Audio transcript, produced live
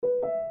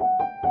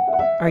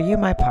Are you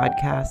my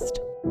podcast?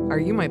 Are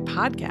you my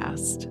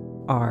podcast?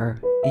 Are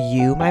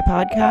you my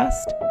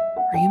podcast?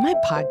 Are you my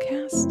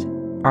podcast?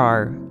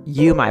 Are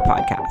you my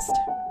podcast?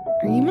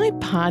 Are you my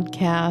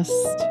podcast?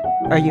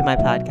 Are you my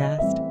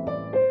podcast?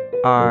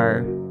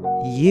 Are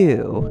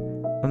you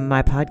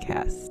my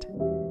podcast?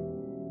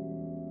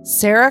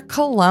 Sarah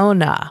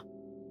Colonna,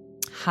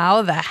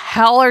 how the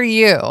hell are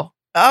you? Oh,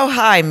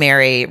 hi,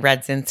 Mary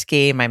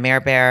Radzinski, my Mare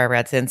Bear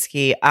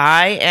Radzinski.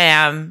 I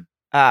am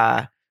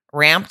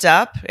ramped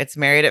up. It's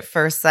Married at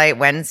First Sight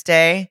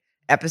Wednesday,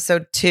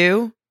 episode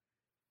 2.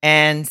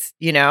 And,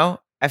 you know,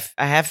 I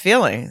have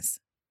feelings.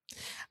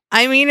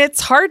 I mean,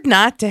 it's hard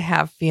not to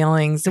have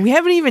feelings. We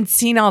haven't even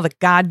seen all the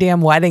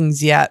goddamn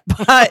weddings yet,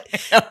 but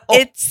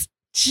it's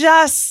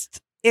just,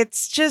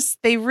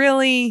 they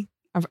really,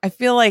 I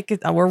feel like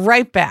we're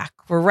right back.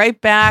 We're right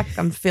back.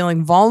 I'm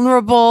feeling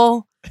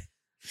vulnerable.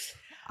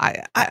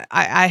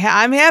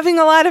 I'm having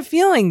a lot of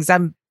feelings.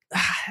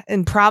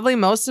 And probably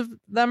most of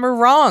them are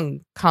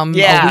wrong come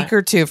a week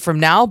or two from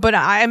now, but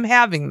I'm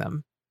having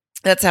them.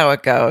 That's how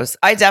it goes.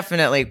 I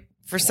definitely,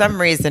 for some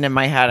reason in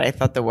my head, I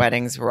thought the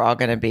weddings were all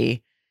going to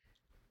be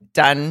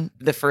done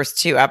the first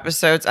 2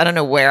 episodes. I don't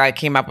know where I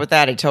came up with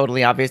that. I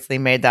totally obviously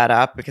made that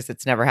up because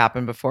it's never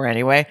happened before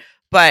anyway,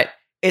 but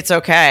it's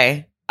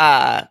okay.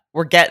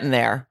 We're getting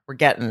there. We're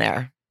getting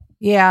there.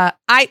 Yeah,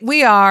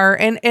 we are.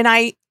 And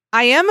I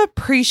am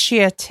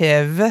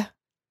appreciative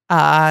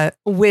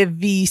with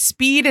the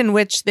speed in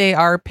which they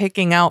are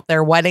picking out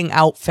their wedding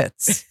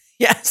outfits.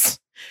 Yes.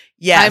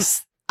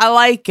 I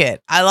like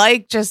it. I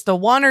like just the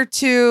 1 or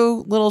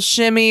 2 little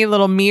shimmy,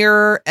 little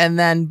mirror, and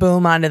then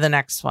boom, on to the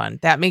next one.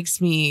 That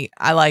makes me,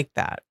 I like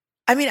that.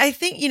 I mean, I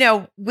think,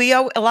 a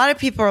lot of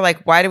people are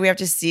like, why do we have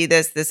to see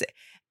this?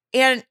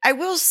 And I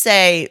will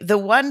say the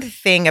one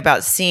thing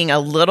about seeing a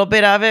little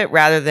bit of it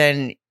rather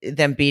than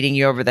them beating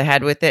you over the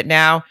head with it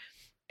now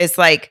is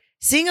like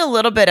seeing a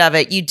little bit of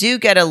it. You do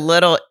get a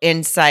little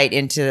insight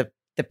into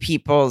the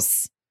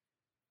people's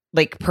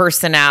like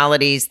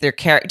personalities, their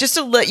character. Just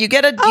you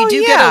get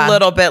a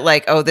little bit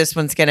like, oh, this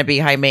one's going to be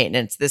high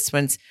maintenance. This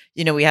one's,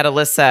 we had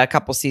Alyssa a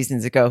couple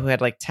seasons ago who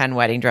had like 10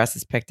 wedding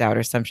dresses picked out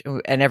or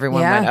something, and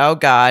everyone went, oh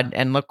God,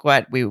 and look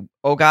what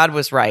God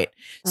was right.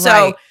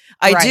 So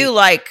I do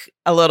like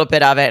a little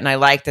bit of it, and I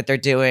like that they're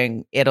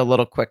doing it a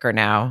little quicker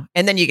now.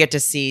 And then you get to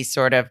see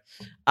sort of,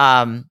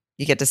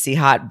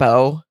 Hot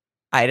Beau.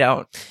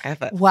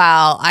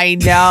 Well, I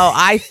know.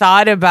 I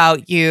thought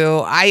about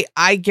you.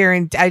 I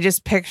guarantee. I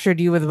just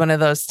pictured you with one of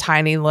those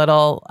tiny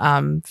little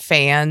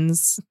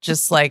fans,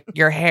 just like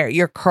your hair,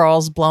 your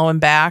curls blowing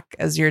back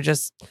as you're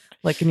just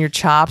licking your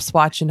chops,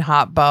 watching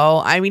Hot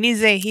Beau. I mean,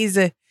 he's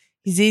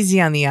easy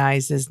on the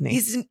eyes, isn't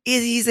he?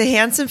 He's a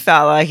handsome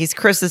fella. He's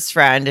Chris's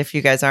friend. If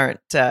you guys aren't,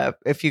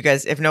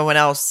 if no one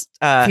else,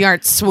 if you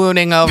aren't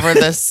swooning over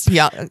this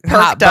young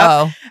Hot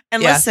Beau.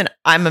 And listen,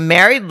 I'm a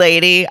married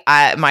lady.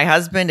 My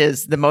husband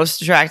is the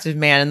most attractive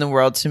man in the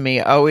world to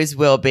me. Always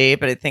will be.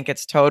 But I think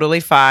it's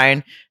totally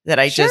fine that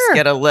I just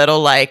get a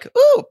little like,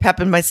 ooh, pep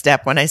in my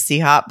step when I see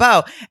Hot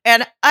Beau.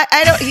 And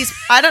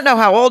I don't know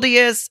how old he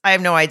is. I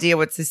have no idea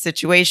what the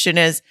situation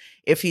is.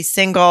 If he's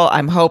single,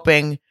 I'm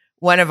hoping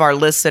one of our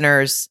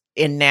listeners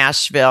in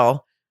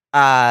Nashville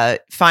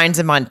finds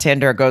him on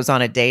Tinder, goes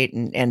on a date,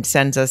 and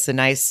sends us a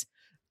nice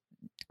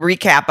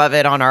recap of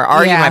it on our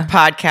Are You My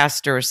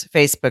Podcasters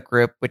Facebook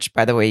group, which,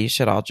 by the way, you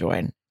should all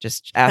join.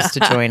 Just ask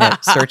to join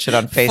it. Search it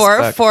on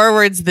Facebook.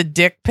 Forwards the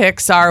dick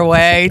pics our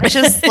way.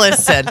 Just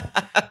listen.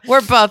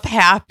 We're both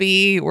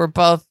happy. We're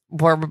both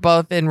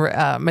in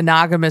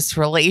monogamous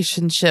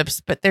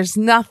relationships, but there's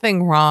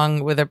nothing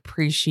wrong with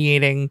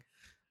appreciating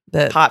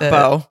the Hot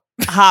Beau.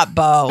 Hot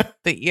Beau,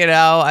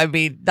 I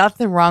mean,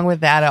 nothing wrong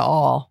with that at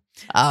all.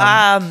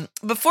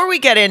 Before we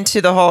get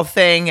into the whole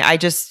thing, I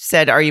just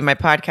said, Are You My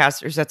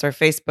Podcasters? That's our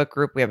Facebook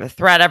group. We have a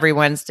thread every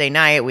Wednesday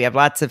night. We have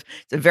it's a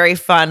very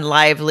fun,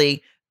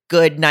 lively,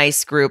 good,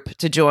 nice group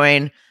to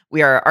join.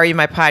 We are You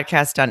My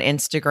Podcast on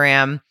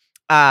Instagram.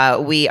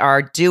 We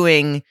are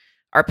doing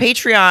our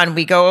Patreon.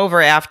 We go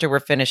over after we're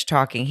finished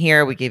talking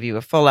here. We give you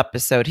a full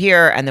episode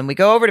here, and then we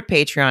go over to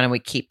Patreon and we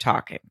keep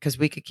talking because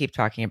we could keep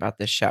talking about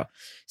this show.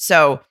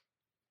 So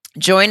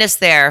join us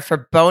there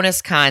for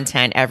bonus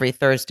content every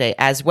Thursday,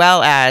 as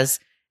well as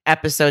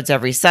episodes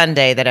every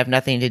Sunday that have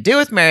nothing to do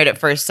with Married at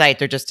First Sight.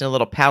 They're just a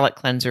little palate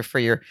cleanser for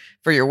your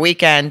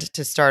weekend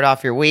to start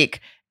off your week.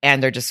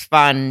 And they're just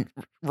fun,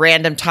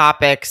 random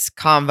topics,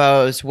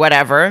 convos,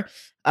 whatever.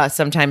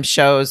 Sometimes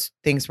shows,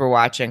 things we're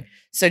watching.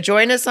 So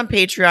join us on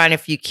Patreon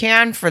if you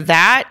can for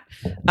that.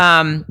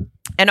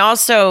 And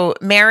also,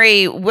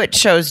 Mary, what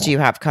shows do you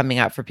have coming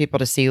up for people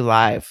to see you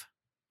live?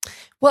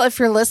 Well, if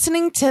you're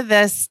listening to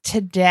this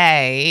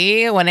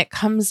today, when it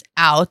comes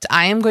out,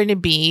 I am going to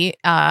be,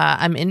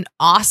 I'm in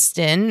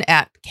Austin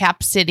at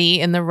Cap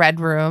City in the Red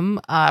Room,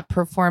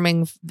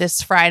 performing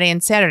this Friday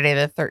and Saturday,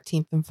 the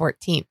 13th and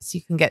 14th. So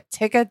you can get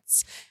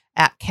tickets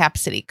at Cap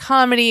City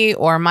Comedy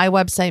or my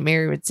website,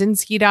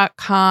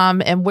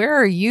 maryradzinski.com. And where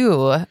are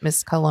you,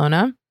 Miss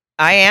Colonna?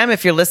 I am.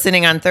 If you're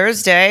listening on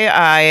Thursday,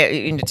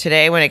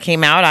 today when it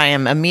came out,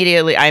 I'm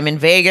in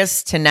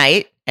Vegas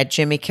tonight. at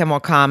Jimmy Kimmel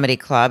Comedy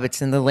Club.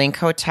 It's in the Link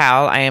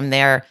Hotel. I am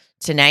there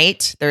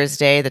tonight,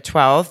 Thursday the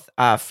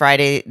 12th,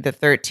 Friday the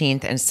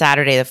 13th, and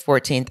Saturday the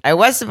 14th. I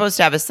was supposed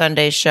to have a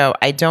Sunday show.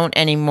 I don't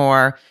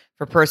anymore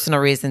for personal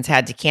reasons,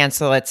 had to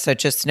cancel it. So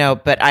just know,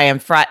 but I am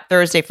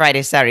Thursday,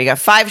 Friday, Saturday. You got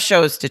 5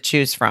 shows to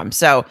choose from.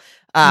 So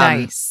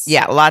nice.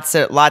 Yeah, lots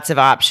of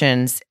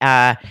options.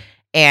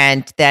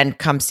 And then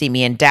come see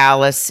me in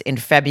Dallas in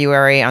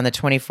February on the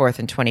 24th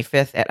and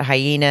 25th at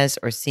Hyenas,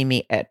 or see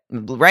me at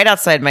right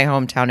outside my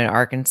hometown in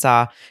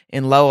Arkansas,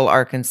 in Lowell,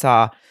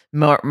 Arkansas,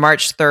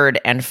 March 3rd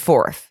and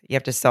 4th. You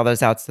have to sell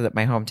those out so that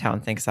my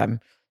hometown thinks I'm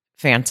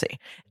fancy.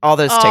 All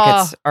those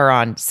tickets are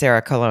on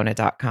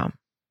sarahcolonna.com.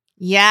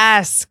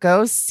 Yes,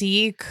 go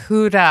see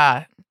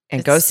Kuda.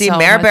 And go see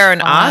Mare Bear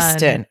in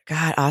Austin.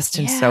 God,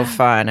 Austin's so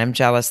fun. I'm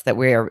jealous that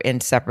we are in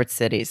separate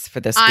cities for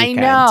this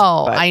weekend.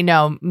 I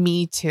know.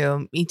 Me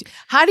too.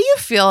 How do you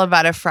feel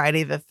about a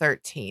Friday the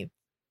 13th?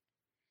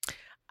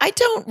 I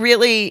don't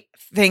really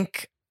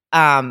think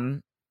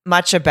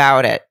much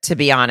about it, to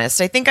be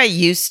honest. I think I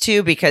used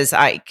to, because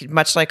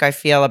much like I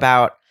feel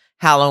about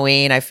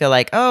Halloween, I feel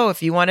like, oh,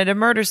 if you wanted to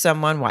murder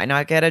someone, why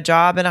not get a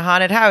job in a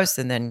haunted house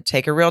and then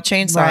take a real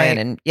chainsaw in?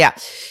 And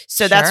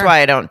so that's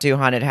why I don't do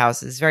haunted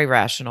houses. It's very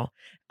rational.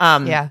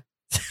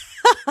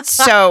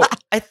 So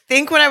I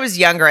think when I was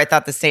younger, I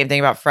thought the same thing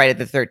about Friday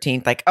the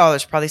 13th. Like, oh,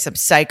 there's probably some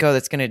psycho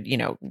that's going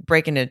to,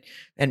 break into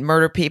and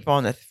murder people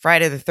on the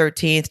Friday the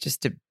 13th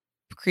just to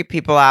creep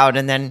people out.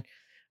 And then,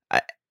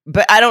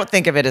 but I don't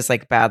think of it as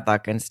like bad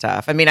luck and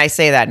stuff. I mean, I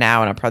say that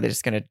now, and I'm probably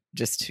just going to,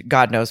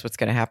 God knows what's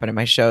going to happen in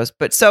my shows.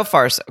 But so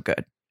far, so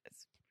good.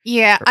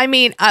 Yeah. I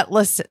mean,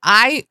 listen,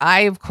 I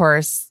of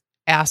course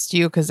asked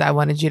you because I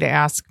wanted you to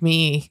ask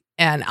me,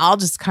 and I'll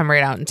just come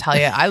right out and tell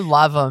you, I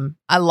love them.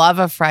 I love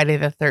a Friday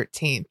the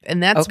 13th.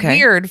 And that's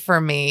weird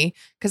for me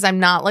because I'm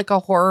not like a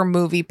horror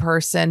movie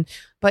person,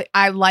 but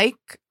I like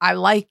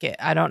it.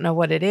 I don't know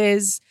what it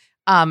is,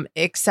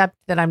 except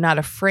that I'm not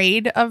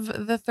afraid of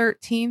the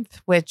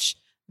 13th, which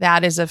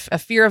that is a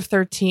fear of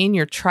 13.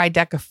 You're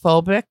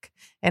tridecaphobic.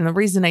 And the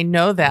reason I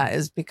know that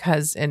is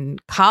because in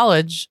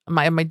college,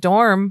 my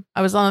dorm,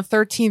 I was on the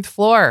 13th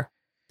floor.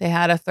 They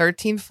had a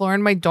 13th floor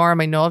in my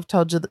dorm. I know I've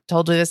told you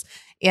this.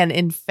 And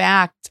in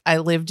fact, I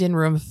lived in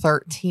room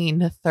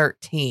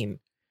 1313.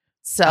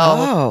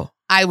 So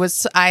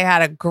I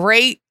had a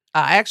great,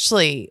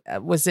 actually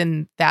was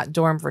in that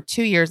dorm for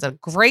 2 years, a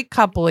great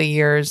couple of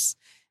years.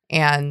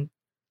 And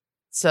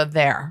so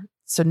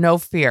no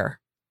fear.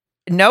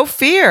 No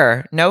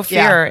fear.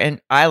 Yeah.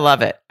 And I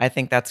love it. I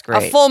think that's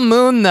great. A full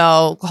moon,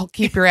 though, will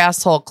keep your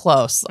asshole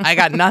close. I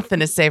got nothing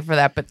to say for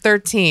that. But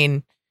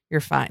 13, you're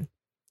fine.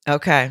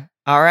 Okay.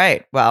 All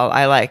right. Well,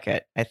 I like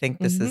it. I think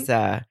this is,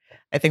 I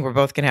think we're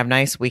both going to have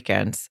nice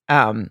weekends.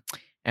 And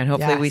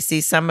hopefully we see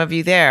some of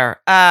you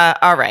there.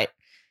 All right.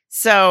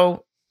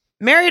 So,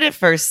 Married at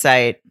First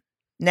Sight,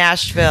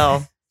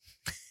 Nashville.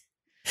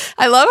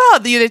 I love how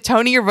the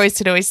tone of your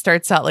voice, it always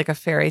starts out like a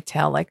fairy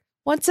tale, like,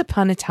 once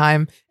upon a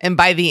time, and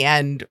by the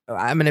end,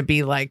 I'm going to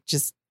be like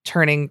just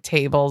turning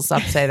tables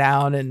upside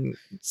down and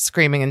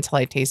screaming until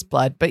I taste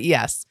blood. But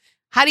yes,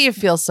 how do you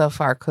feel so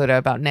far, Kuda,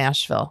 about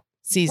Nashville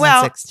season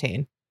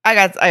 16? I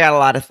got a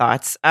lot of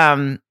thoughts.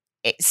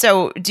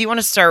 So do you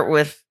want to start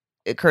with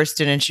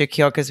Kirsten and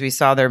Shaquille, because we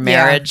saw their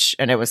marriage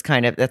and it was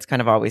that's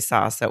kind of all we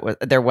saw. So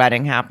their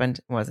wedding happened.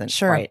 It wasn't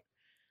quite.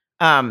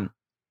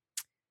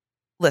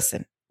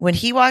 Listen, when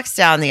she walks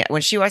down the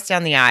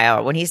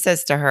aisle, when he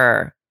says to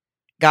her,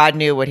 God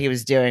knew what he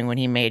was doing when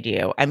he made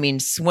you. I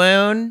mean,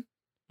 swoon.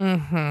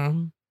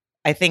 Mm-hmm.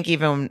 I think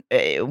even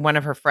one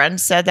of her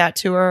friends said that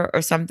to her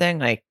or something.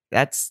 Like,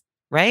 that's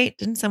right.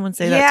 Didn't someone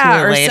say that to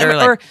her later?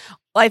 Or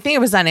I think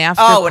it was on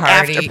After Party. An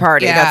After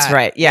Party. Yeah, that's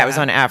right. Yeah, it was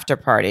on After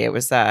Party. It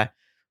was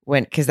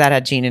because that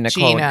had Gina,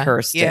 Nicole, and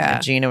Kirsten. Yeah.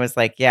 And Gina was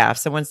like, yeah, if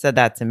someone said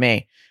that to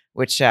me,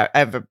 which I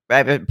have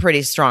a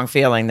pretty strong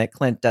feeling that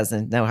Clint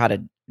doesn't know how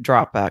to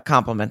drop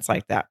compliments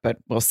like that, but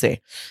we'll see.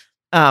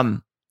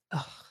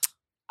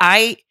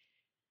 I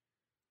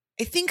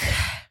think,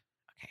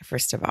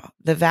 first of all,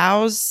 the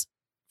vows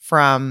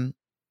from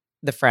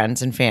the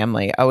friends and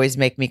family always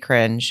make me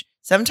cringe.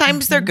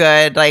 Sometimes they're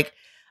good, like,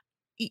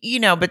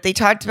 but they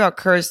talked about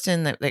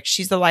Kirsten, that like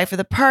she's the life of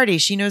the party.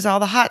 She knows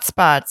all the hot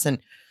spots. And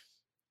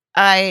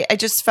I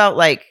just felt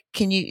like,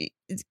 can you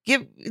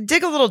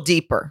dig a little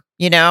deeper,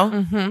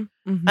 I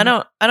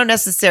don't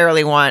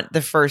necessarily want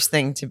the first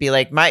thing to be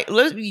like,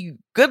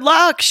 good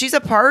luck, she's a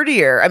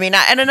partier. I mean,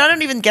 I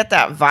don't even get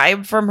that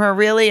vibe from her,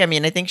 really. I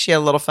mean, I think she had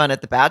a little fun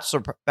at the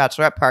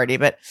bachelorette party,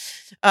 but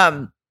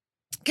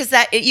because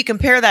that you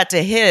compare that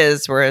to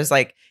his, whereas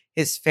like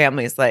his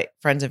family is like,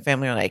 friends and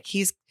family are like,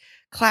 he's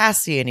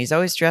classy and he's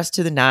always dressed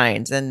to the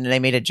nines, and they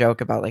made a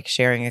joke about like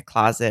sharing a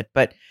closet,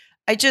 but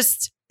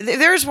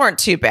theirs weren't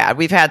too bad.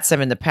 We've had some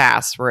in the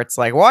past where it's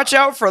like, watch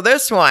out for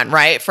this one,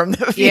 right? From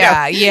the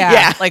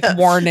yeah, like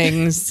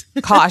warnings,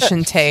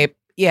 caution tape.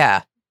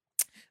 Yeah.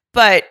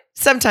 But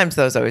sometimes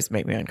those always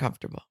make me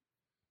uncomfortable.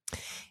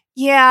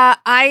 Yeah,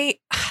 I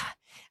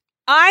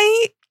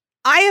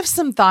I have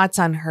some thoughts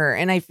on her,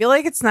 and I feel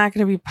like it's not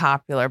going to be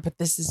popular, but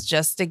this is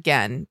just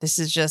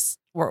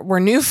we're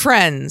new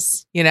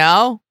friends, you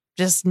know,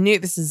 just new.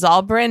 This is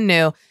all brand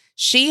new.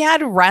 She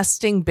had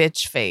resting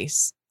bitch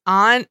face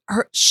on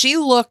her. She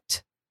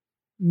looked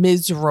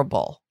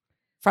miserable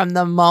from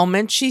the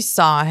moment she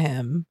saw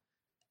him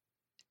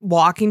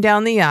walking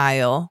down the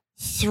aisle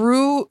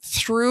through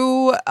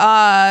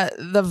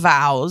the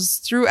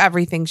vows, through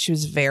everything. She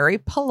was very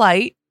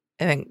polite.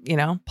 I think, you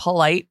know,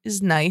 polite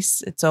is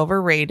nice. It's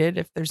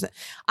overrated.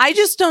 I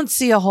just don't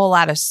see a whole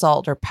lot of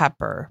salt or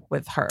pepper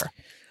with her,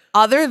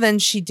 other than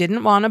she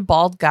didn't want a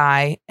bald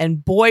guy.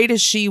 And boy,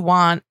 does she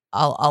want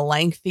a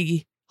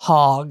lengthy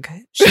hog.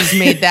 She's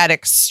made that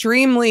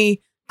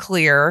extremely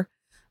clear.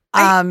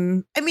 I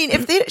mean,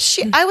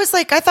 I was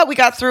like, I thought we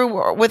got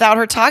through without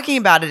her talking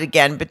about it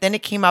again, but then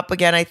it came up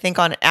again, I think,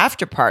 on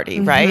After Party,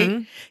 right?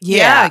 Mm-hmm.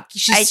 Yeah.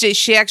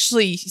 She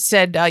actually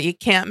said, you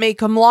can't make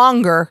them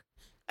longer.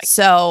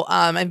 So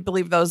I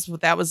believe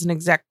that was an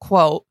exact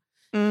quote.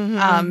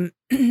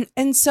 Mm-hmm.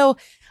 And so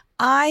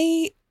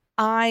I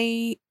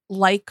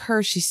like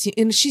her. She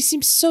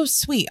seems so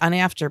sweet on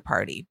After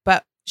Party,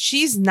 but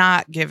she's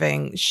not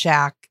giving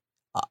Shaq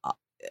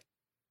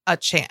a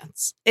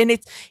chance. And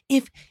it's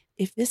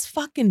if this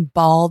fucking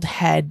bald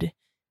head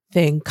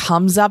thing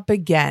comes up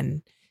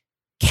again,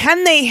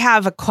 can they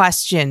have a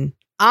question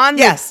on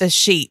the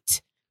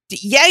sheet?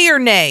 Yay or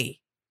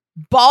nay?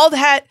 Bald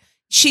head.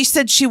 She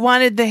said she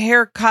wanted the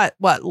haircut,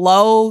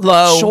 low,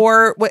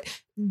 short? What?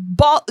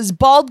 Is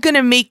bald going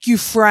to make you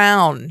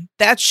frown?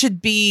 That should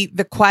be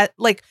the question.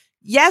 Like,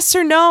 yes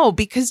or no,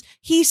 because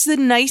he's the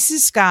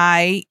nicest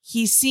guy.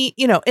 By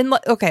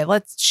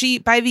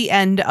the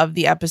end of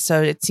the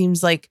episode, it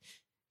seems like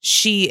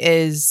she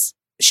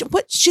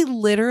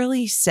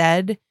literally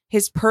said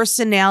his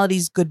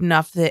personality's good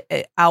enough that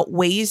it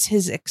outweighs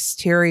his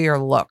exterior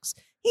looks.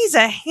 He's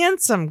a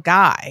handsome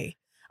guy.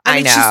 I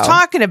mean, she's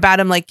talking about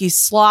him like he's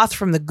Sloth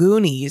from the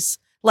Goonies.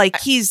 Like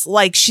he's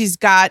like, she's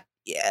got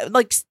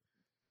like,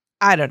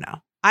 I don't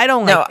know.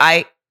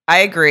 I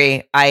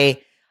agree. I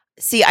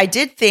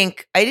didn't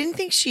think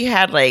she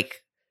had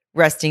like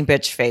resting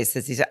bitch face.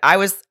 As he said, I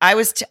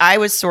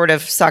was sort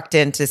of sucked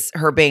into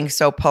her being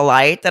so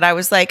polite that I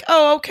was like,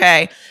 oh,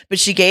 okay. But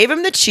she gave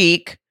him the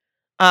cheek,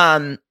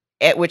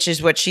 which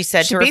is what she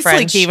said to her friend. She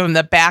basically gave him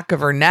the back of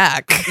her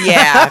neck.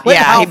 Yeah.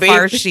 How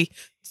far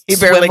he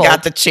barely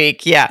got the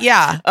cheek. Yeah.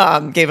 Yeah.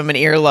 Gave him an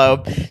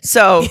earlobe.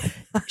 So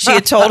she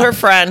had told her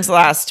friends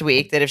last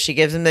week that if she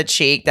gives him the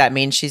cheek, that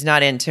means she's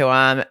not into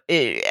him.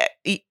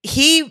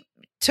 He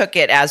took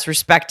it as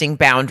respecting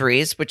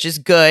boundaries, which is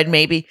good.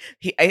 Maybe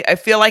I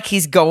feel like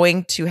he's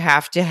going to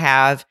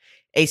have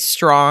a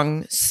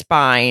strong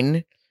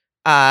spine,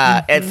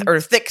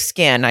 or thick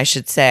skin, I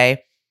should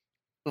say,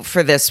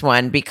 for this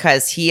one,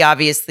 because he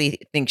obviously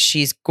thinks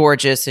she's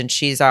gorgeous and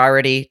she's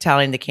already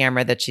telling the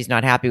camera that she's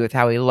not happy with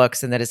how he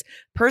looks and that his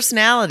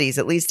personality is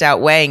at least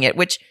outweighing it,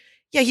 which,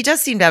 yeah, he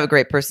does seem to have a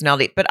great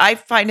personality, but I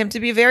find him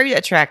to be a very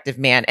attractive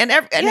man. And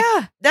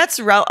that's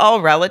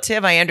all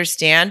relative. I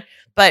understand,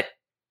 but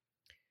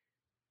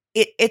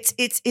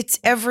it's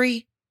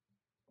every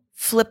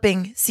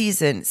flipping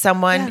season.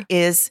 Someone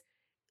is,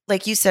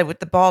 like you said, with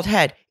the bald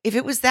head. If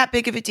it was that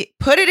big of a deal,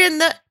 put it in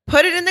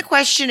the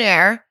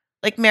questionnaire.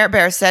 Like Mare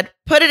Bear said,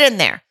 put it in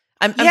there.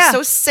 I'm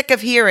so sick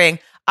of hearing,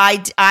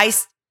 I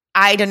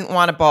didn't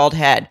want a bald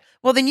head.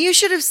 Well, then you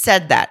should have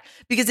said that,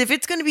 because if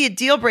it's going to be a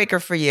deal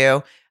breaker for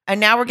you, and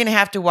now we're going to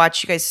have to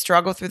watch you guys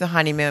struggle through the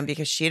honeymoon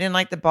because she didn't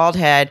like the bald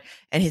head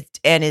and his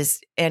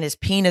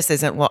penis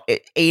isn't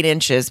 8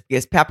 inches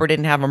because Pepper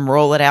didn't have him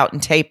roll it out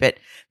and tape it.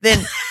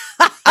 Then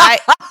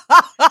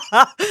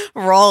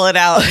roll it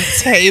out and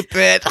tape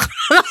it.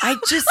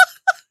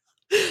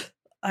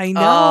 I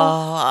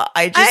know.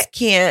 I just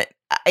can't.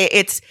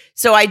 It's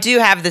so I do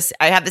have this.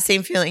 I have the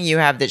same feeling you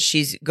have that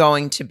she's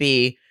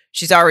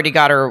already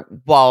got her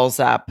walls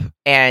up,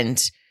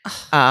 and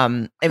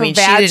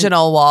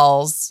vaginal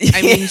walls.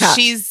 I mean,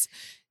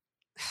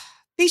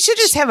 they should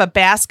just have a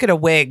basket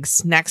of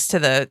wigs next to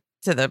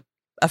the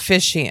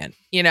officiant,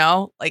 you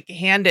know, like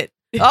hand it.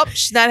 Oh,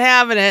 she's not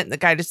having it. And the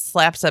guy just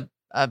slaps a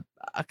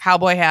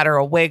cowboy hat or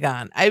a wig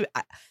on. I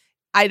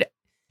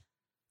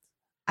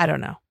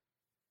don't know.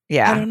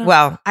 Yeah. I don't know.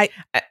 Well,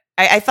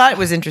 I thought it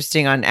was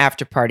interesting on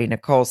After Party.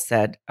 Nicole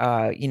said,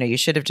 you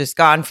should have just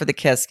gone for the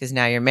kiss because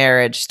now your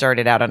marriage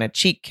started out on a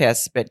cheek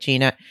kiss. But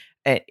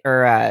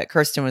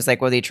Kirsten was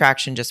like, well, the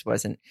attraction just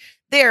wasn't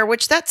there,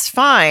 which that's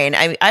fine.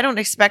 I don't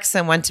expect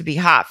someone to be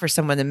hot for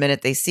someone the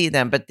minute they see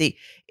them. But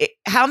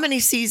how many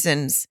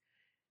seasons?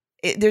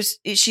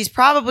 She's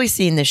probably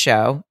seen the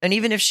show, and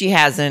even if she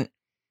hasn't,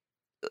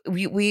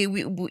 we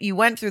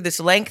went through this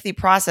lengthy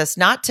process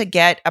not to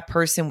get a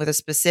person with a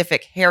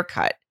specific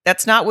haircut.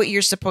 That's not what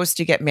you're supposed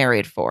to get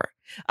married for.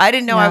 I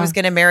didn't know I was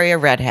going to marry a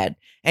redhead,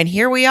 and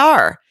here we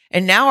are.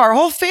 And now our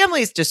whole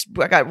family's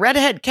I got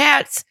redhead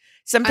cats.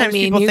 Sometimes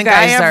people think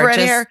I have red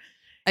hair.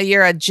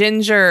 You're a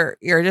ginger.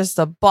 You're just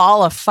a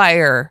ball of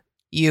fire,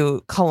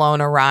 you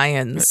Kelowna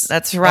Ryans.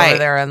 That's right. Over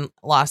there in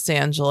Los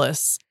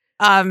Angeles.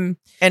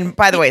 And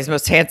by the way, he's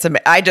most handsome.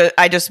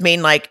 I just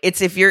mean like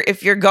it's if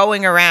you're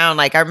going around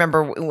like I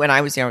remember when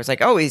I was young, I was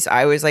like, oh,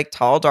 I was like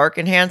tall, dark,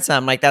 and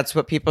handsome. Like that's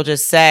what people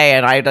just say,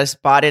 and I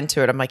just bought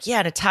into it. I'm like,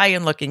 yeah, an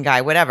Italian looking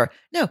guy, whatever.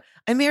 No,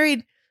 I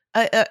married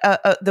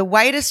the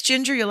whitest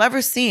ginger you'll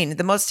ever seen,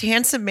 the most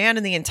handsome man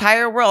in the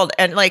entire world,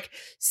 and like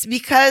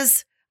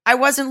because I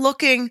wasn't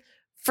looking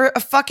for a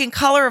fucking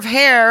color of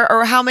hair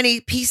or how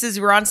many pieces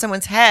were on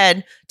someone's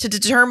head to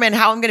determine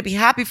how I'm going to be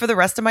happy for the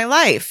rest of my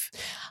life.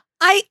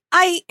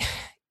 I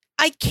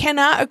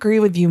cannot agree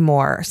with you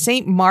more.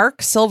 St.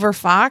 Mark, Silver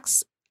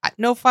Fox,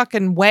 no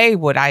fucking way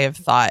would I have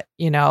thought,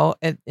 in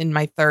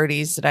my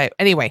 30s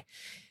anyway,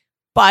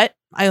 but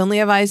I only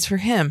have eyes for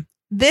him.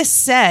 This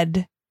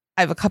said,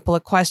 I have a couple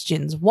of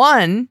questions.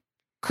 One,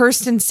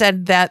 Kirsten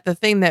said that the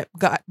thing that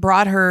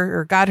got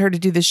her to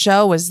do the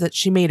show was that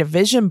she made a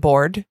vision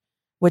board,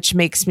 which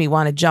makes me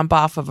want to jump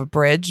off of a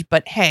bridge,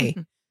 but hey,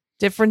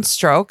 different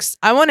strokes.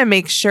 I want to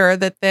make sure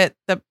that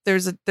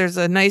there's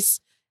a nice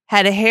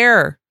head of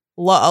hair,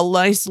 a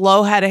nice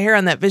low head of hair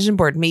on that vision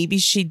board. Maybe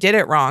she did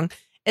it wrong.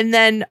 And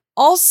then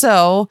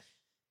also,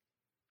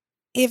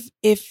 if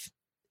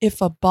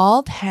a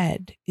bald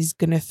head is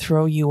going to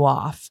throw you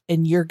off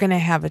and you're going to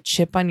have a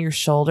chip on your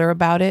shoulder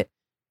about it,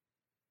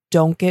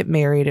 don't get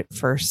married at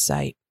first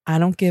sight. I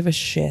don't give a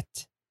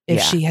shit.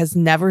 If she has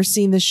never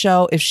seen the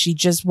show, if she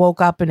just woke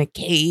up in a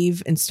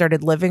cave and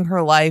started living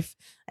her life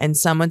and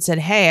someone said,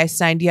 hey, I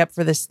signed you up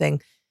for this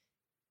thing,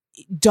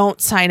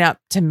 don't sign up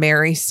to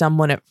marry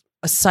someone at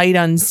a sight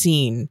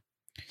unseen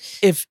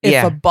if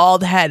a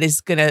bald head is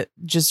gonna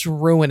just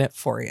ruin it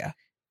for you.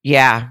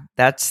 Yeah,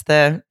 that's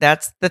the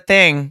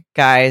thing,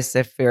 guys.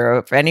 If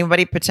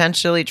anybody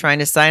potentially trying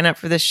to sign up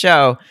for this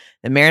show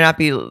that may not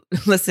be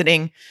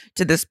listening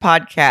to this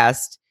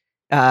podcast,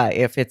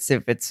 if it's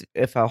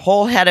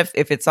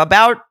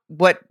about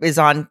what is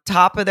on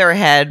top of their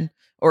head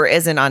or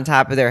isn't on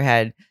top of their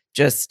head,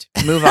 just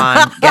move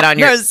on. Get on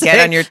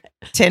your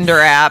Tinder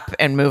app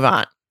and move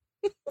on.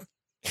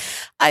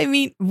 I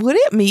mean, would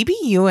it maybe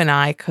you and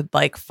I could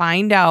like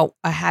find out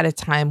ahead of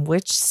time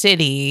which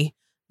city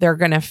they're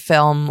going to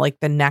film like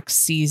the next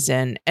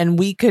season, and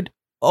we could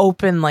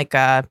open like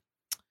an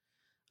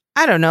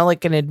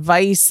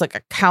advice, like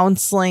a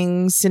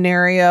counseling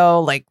scenario,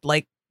 like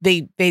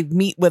they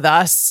meet with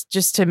us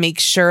just to make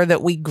sure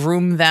that we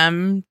groom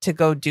them to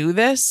go do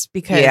this,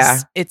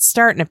 because it's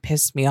starting to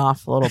piss me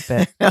off a little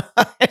bit.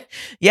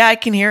 Yeah, I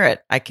can hear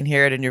it. I can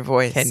hear it in your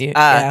voice. Can you?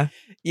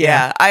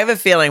 Yeah, I have a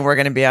feeling we're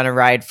going to be on a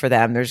ride for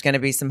them. There's going to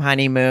be some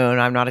honeymoon.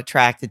 I'm not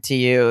attracted to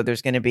you.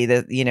 There's going to be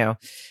but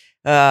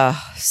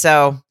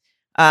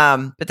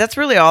that's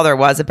really all there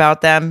was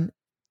about them.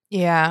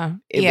 Yeah.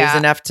 It was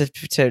enough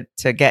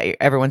to get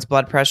everyone's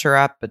blood pressure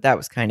up, but that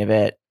was kind of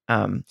it.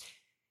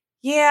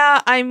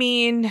 Yeah, I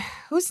mean,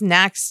 who's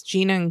next?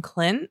 Gina and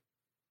Clint?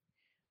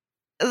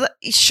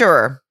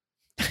 Sure.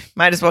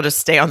 Might as well just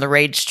stay on the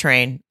rage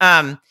train.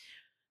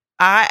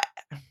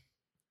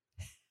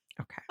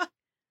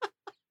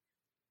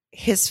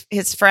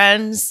 His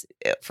friends,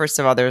 first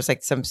of all, there was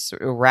like some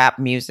sort of rap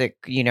music,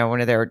 one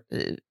of their,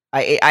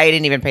 I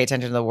didn't even pay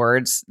attention to the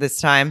words this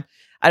time.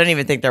 I don't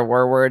even think there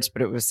were words,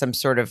 but it was some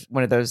sort of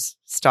one of those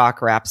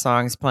stock rap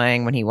songs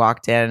playing when he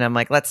walked in. And I'm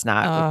like, let's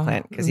not with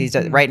Clint,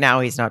 because right now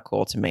he's not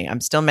cool to me.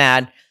 I'm still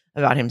mad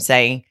about him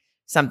saying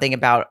something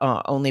about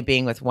only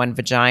being with one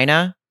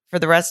vagina for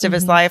the rest of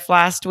his life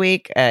last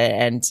week.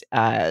 And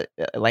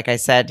like I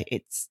said,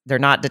 they're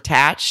not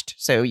detached.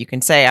 So you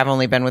can say I've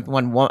only been with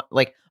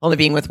only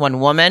being with one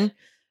woman.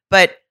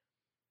 But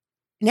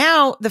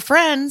now the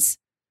friends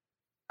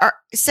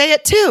say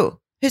it too.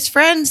 His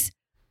friends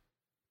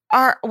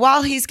are,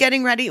 while he's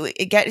getting ready,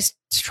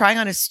 trying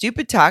on his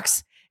stupid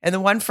tux. And the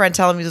one friend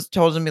told him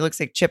he looks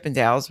like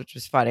Chippendales, which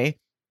was funny.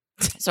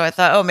 So I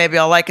thought, oh, maybe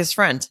I'll like his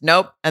friend.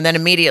 Nope. And then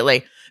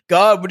immediately,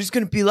 God, what is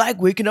going to be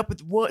like waking up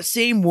with the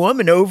same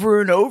woman over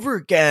and over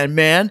again,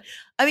 man?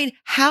 I mean,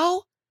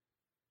 how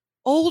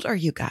old are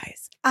you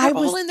guys? They're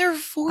all in their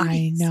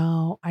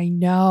 40s. I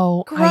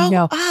know.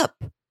 Grow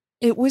up.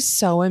 It was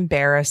so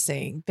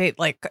embarrassing. They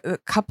like a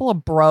couple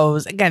of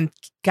bros. Again,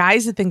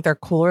 guys that think they're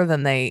cooler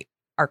than they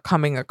are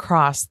coming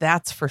across,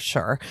 that's for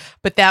sure.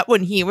 But that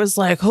when he was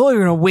like, oh, you're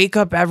going to wake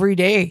up every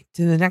day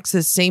to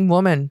the same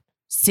woman,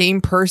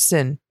 same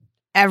person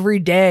every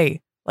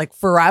day, like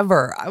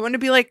forever. I want to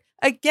be like,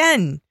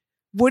 again,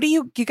 what do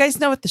you guys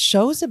know what the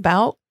show's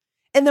about?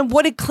 And then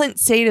what did Clint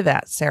say to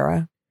that,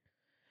 Sarah?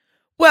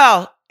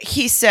 Well,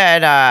 he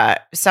said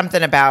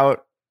something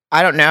about,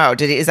 I don't know.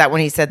 Is that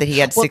when he said that he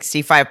had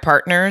 65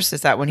 partners?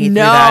 Is that when he threw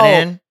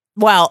that in?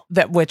 Well,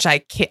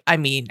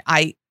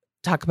 I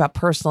talk about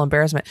personal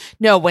embarrassment.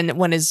 No,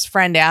 when his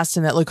friend asked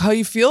him that, like, how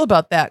you feel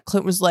about that?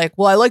 Clint was like,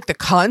 well, I like the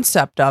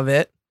concept of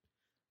it.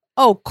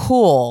 Oh,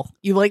 cool.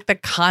 You like the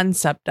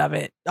concept of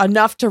it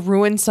enough to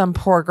ruin some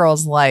poor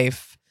girl's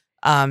life.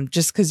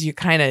 Just because you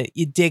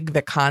dig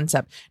the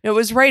concept. It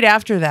was right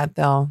after that,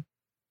 though,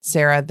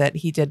 Sarah, that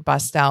he did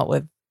bust out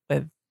with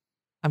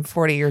I'm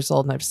 40 years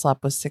old and I've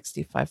slept with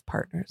 65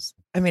 partners.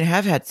 I mean, I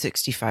have had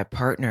 65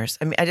 partners.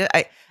 I mean,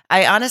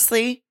 I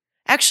honestly,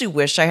 actually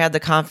wish I had the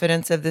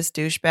confidence of this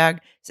douchebag.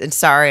 And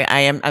sorry,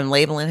 I'm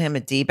labeling him a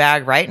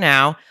D-bag right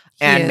now.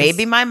 And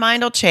maybe my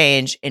mind will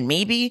change. And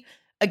maybe,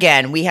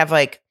 again, we have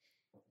like,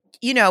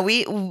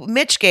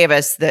 Mitch gave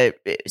us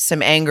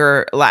some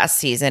anger last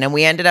season, and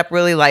we ended up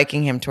really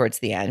liking him towards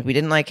the end. We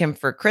didn't like him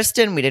for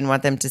Kristen. We didn't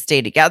want them to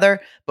stay together,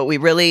 but we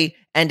really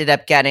ended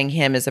up getting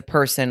him as a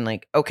person.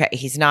 Like, okay,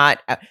 he's not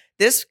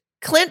this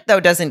Clint, though,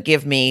 doesn't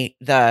give me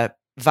the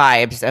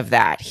vibes of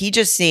that. He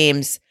just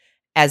seems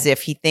as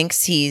if he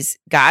thinks he's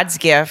God's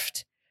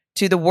gift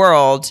to the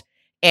world,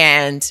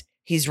 and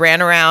he's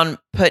ran around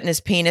putting his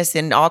penis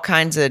in all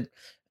kinds of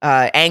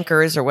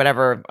anchors or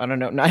whatever. I don't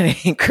know, not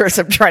anchors.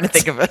 I'm trying to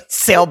think of a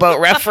sailboat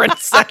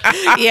reference.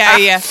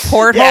 Yeah.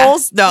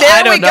 Portholes? Yeah. No,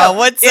 I don't know.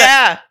 What's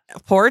that?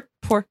 Port?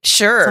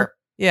 Sure.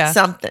 Yeah.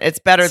 Something. It's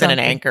better than an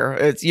anchor.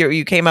 It's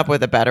you came up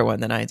with a better one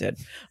than I did.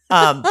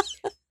 But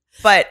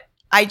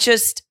I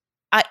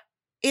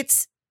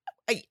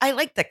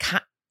like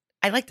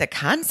the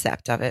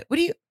concept of it. What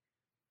do you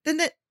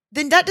then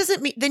that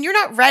doesn't mean then you're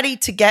not ready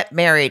to get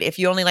married if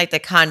you only like the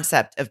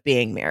concept of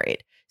being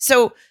married.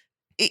 So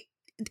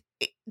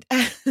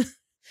I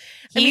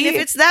mean, if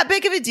it's that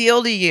big of a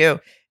deal to you,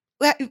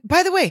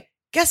 by the way,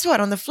 guess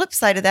what? On the flip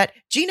side of that,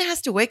 Gina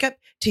has to wake up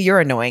to your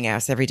annoying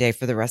ass every day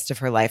for the rest of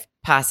her life,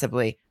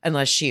 possibly,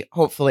 unless she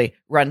hopefully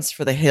runs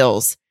for the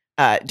hills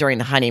during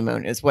the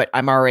honeymoon, is what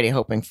I'm already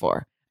hoping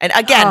for. And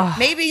again,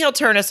 maybe he'll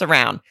turn us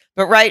around.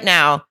 But right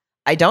now,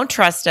 I don't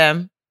trust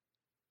him.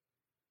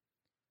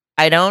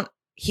 I don't.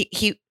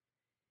 He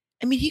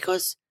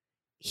goes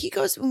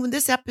in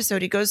this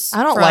episode. He goes.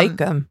 I don't like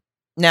him.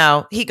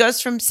 No, he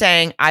goes from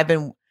saying, I've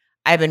been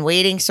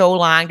waiting so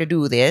long to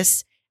do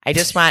this. I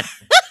just want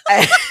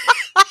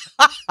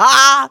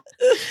I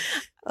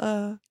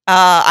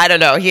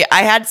don't know.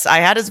 I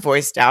had his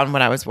voice down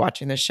when I was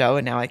watching the show,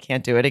 and now I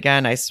can't do it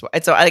again. I swear.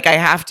 It's like I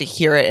have to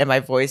hear it in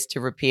my voice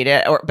to repeat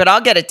it. But I'll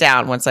get it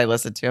down once I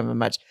listen to him a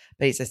much.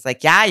 But he's just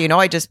like, yeah,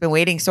 I just been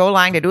waiting so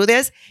long to do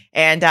this,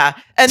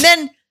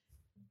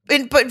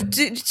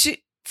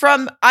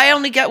 from I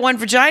only get one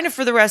vagina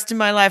for the rest of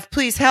my life.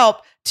 Please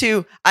help.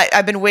 To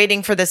I've been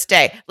waiting for this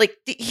day. Like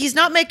he's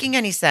not making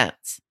any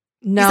sense.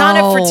 No, he's on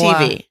it for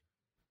TV.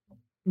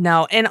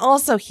 No, and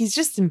also he's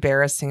just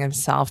embarrassing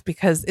himself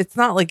because it's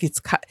not like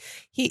it's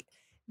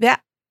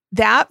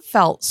that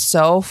felt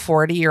so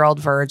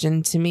 40-year-old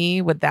virgin to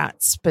me with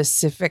that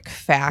specific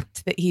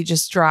fact that he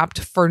just dropped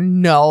for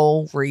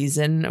no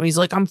reason. He's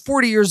like, I'm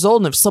 40 years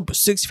old and I've slept with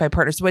 65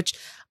 partners, which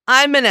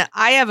I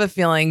have a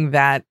feeling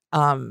that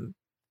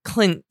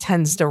Clint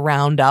tends to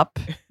round up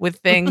with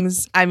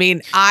things. I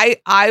mean,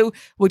 I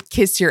would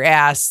kiss your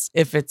ass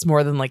if it's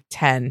more than like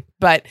 10,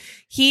 but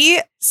he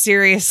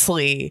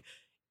seriously,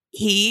 But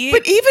even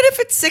if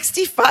it's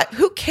 65,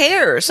 who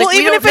cares? Well,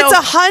 even if it's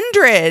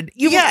 100,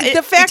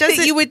 the fact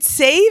that you would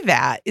say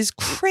that is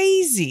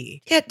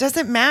crazy. Yeah, it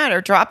doesn't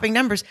matter. Dropping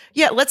numbers.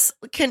 Yeah,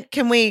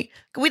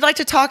 we'd like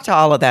to talk to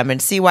all of them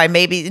and see why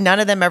maybe none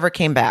of them ever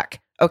came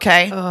back.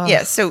 Okay.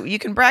 Yeah. So you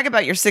can brag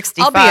about your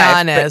 65. I'll be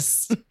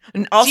honest.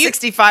 All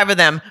 65 of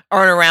them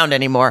aren't around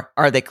anymore.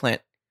 Are they,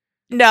 Clint?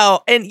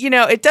 No. And,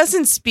 it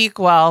doesn't speak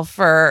well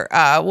for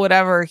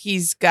whatever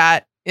he's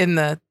got in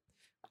the.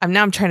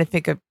 I'm trying to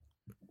think of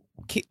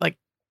like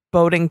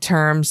boating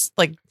terms.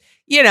 Like,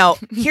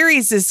 here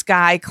he's this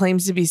guy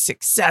claims to be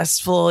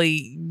successful,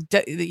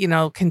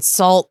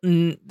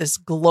 consultant, this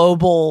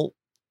global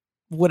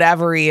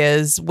whatever he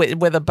is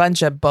with a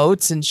bunch of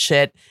boats and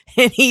shit,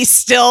 and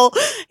he's on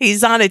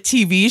a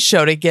TV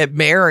show to get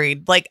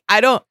married. Like, I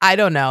don't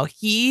know.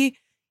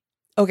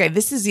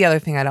 This is the other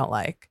thing I don't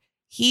like.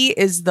 He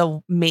is the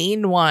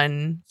main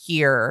one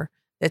here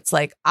that's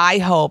like, I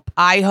hope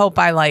I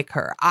like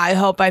her. I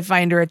hope I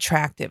find her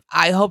attractive.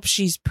 I hope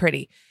she's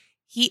pretty.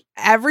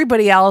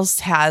 Everybody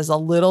else has a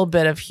little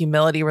bit of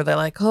humility where they're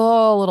like,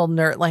 oh, a little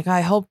nerd. Like,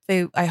 I hope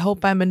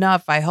I'm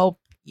enough. I hope,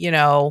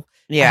 I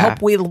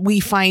hope we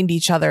find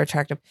each other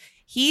attractive.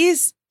 He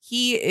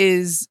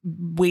is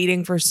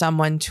waiting for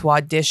someone to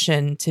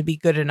audition to be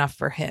good enough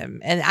for him.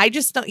 And I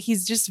just don't,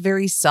 he's just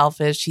very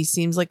selfish. He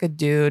seems like a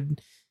dude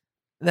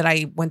that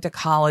I went to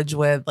college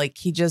with. Like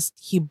he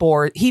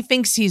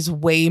thinks he's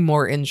way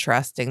more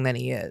interesting than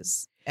he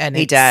is. And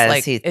he does.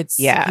 Like, he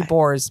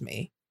bores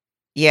me.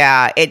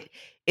 Yeah.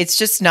 It's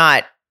just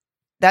not,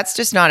 that's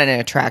just not an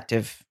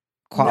attractive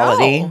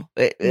quality,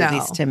 at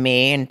least to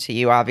me and to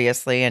you,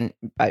 obviously. And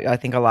I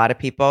think a lot of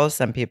people,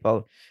 some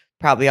people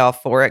probably all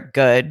for it,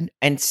 good.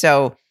 And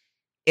so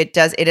it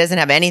doesn't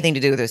have anything to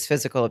do with his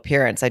physical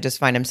appearance. I just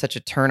find him such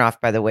a turnoff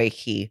by the way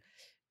he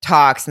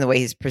talks and the way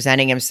he's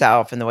presenting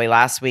himself, and the way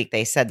last week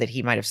they said that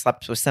he might have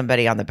slept with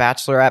somebody on the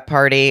bachelorette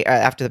party,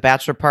 after the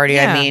bachelor party.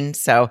 Yeah. I mean,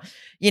 so,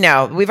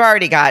 we've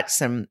already got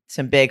some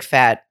big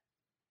fat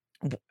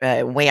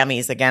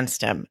whammies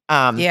against him.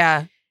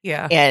 Yeah.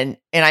 And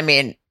I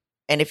mean,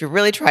 and if you're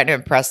really trying to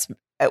impress,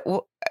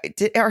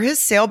 are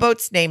his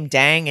sailboats named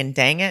Dang and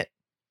Dang It?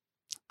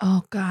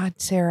 Oh God,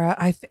 Sarah,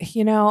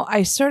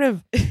 I sort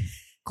of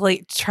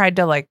tried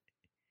to like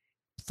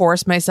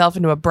force myself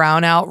into a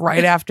brownout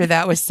right after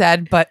that was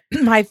said, but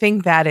I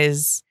think that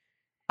is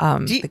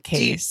the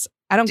case.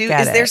 I don't get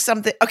it. Is there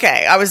something?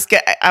 Okay,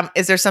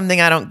 is there something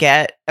I don't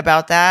get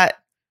about that?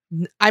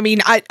 I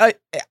mean, I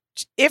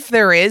if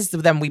there is,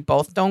 then we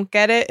both don't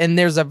get it, and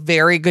there's a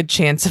very good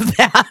chance of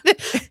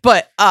that.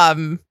 But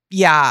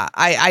yeah,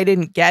 I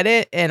didn't get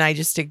it, and I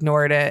just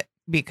ignored it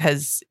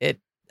because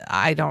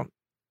I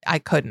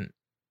couldn't.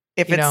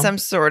 If it's some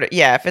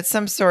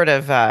sort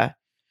of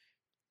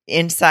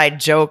inside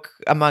joke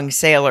among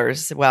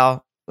sailors,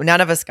 well,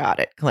 none of us got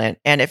it, Clint.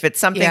 And if it's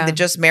something that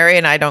just Mary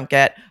and I don't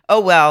get, oh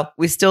well,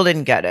 we still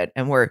didn't get it,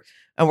 and we're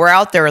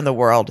out there in the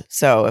world.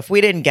 So if we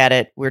didn't get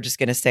it, we're just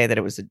going to say that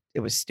it was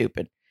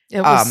stupid.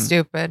 It was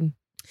stupid.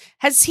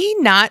 Has he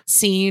not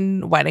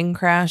seen Wedding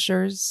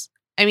Crashers?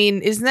 I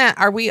mean,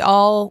 are we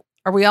all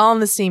on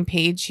the same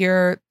page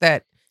here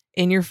that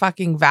in your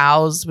fucking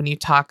vows when you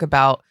talk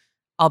about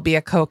I'll be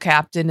a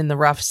co-captain in the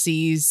rough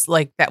seas,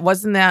 like that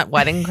wasn't that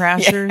Wedding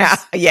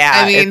Crashers? Yeah.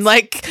 I mean,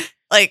 like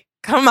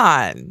come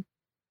on.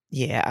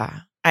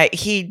 Yeah.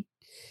 And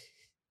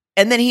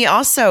then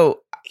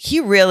he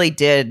really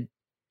did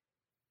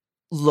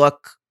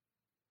look.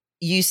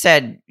 You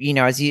said,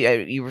 as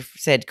you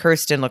said,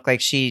 Kirsten looked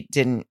like she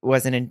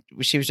was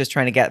just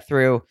trying to get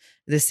through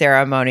the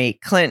ceremony.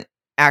 Clint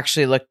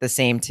actually looked the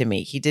same to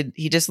me. He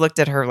just looked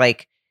at her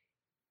like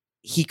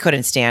he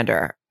couldn't stand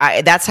her.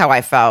 That's how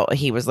I felt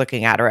he was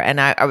looking at her.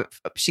 And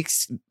she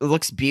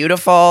looks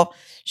beautiful.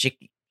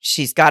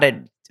 She's got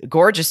a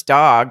gorgeous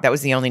dog. That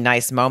was the only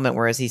nice moment,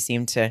 whereas he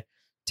seemed to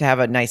have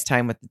a nice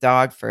time with the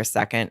dog for a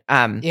second.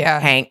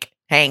 Hank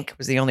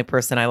was the only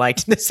person I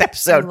liked in this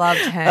episode. I loved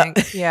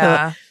Hank.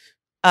 Yeah.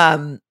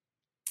 And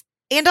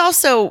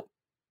also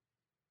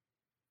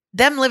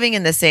them living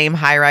in the same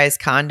high-rise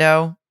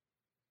condo.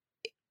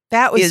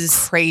 That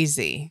was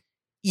crazy.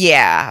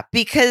 Yeah,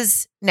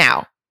 because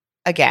now,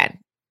 again,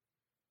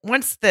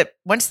 once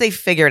they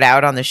figured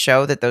out on the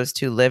show that those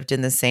two lived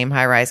in the same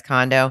high-rise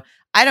condo,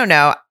 I don't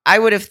know. I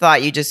would have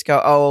thought you just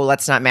go, oh,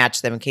 let's not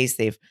match them in case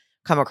they've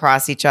come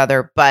across each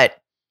other.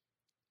 But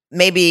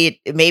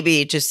maybe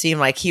it just seemed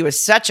like he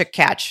was such a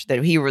catch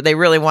that they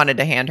really wanted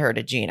to hand her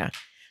to Gina.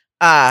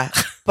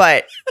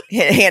 But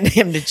hand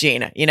him to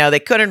Gina. They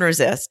couldn't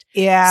resist.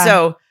 Yeah.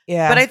 So,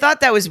 yeah. But I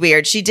thought that was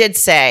weird. She did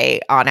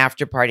say on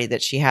After Party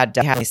that she had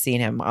definitely seen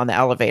him on the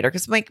elevator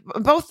because, like,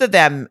 both of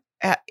them.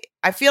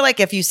 I feel like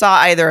if you saw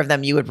either of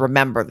them, you would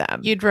remember them.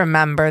 You'd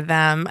remember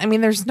them. I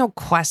mean, there's no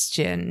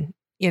question.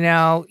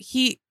 Can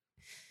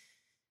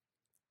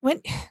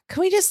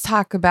we just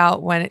talk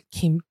about when it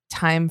came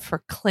time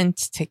for Clint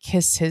to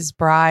kiss his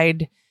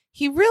bride?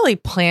 He really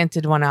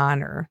planted one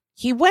on her.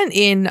 He went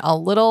in a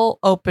little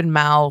open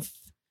mouth.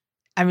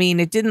 I mean,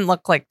 it didn't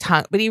look like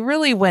tongue, but he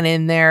really went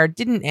in there,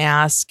 didn't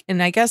ask.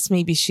 And I guess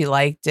maybe she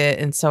liked it.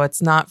 And so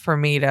it's not for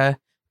me to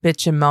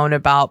bitch and moan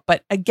about.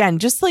 But again,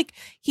 just like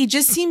he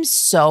just seems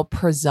so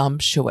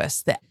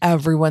presumptuous that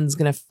everyone's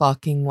going to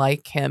fucking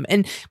like him.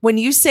 And when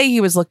you say he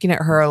was looking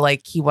at her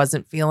like he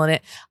wasn't feeling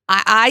it,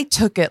 I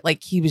took it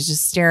like he was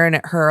just staring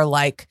at her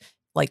like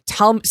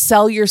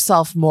sell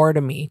yourself more to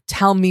me.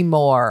 Tell me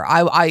more.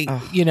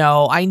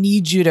 I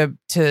need you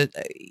to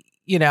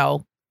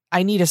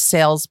I need a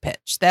sales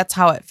pitch. That's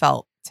how it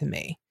felt to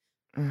me.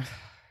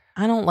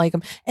 I don't like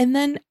him. And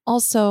then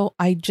also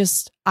I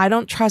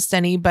don't trust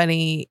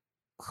anybody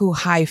who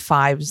high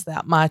fives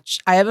that much.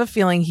 I have a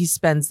feeling he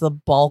spends the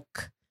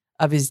bulk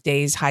of his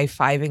days high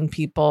fiving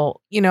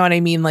people. You know what I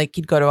mean? Like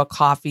he'd go to a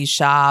coffee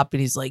shop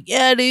and he's like,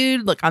 yeah,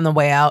 dude, like on the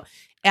way out.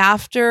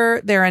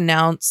 After they're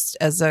announced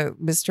as a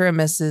Mr. and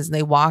Mrs. and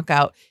they walk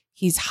out,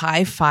 he's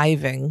high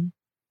fiving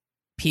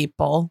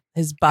people,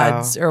 his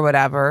buds or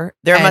whatever.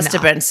 There must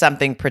have been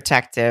something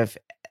protective.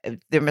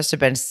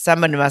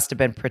 Someone must have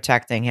been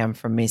protecting him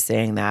from me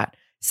seeing that.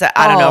 So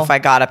I don't know if I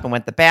got up and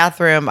went to the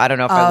bathroom. I don't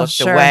know if I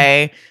looked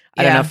away.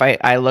 I don't know if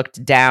I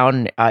looked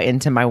down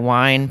into my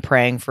wine,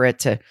 praying for it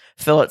to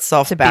fill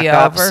itself back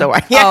up. Over. So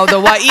the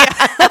what?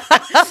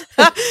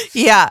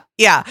 Yeah.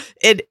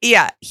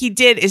 He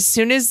did. As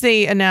soon as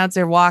they announced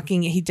they're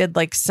walking, he did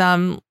like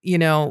some,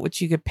 which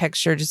you could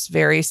picture, just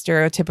very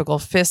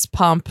stereotypical fist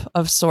pump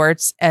of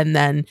sorts, and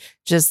then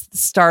just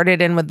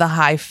started in with the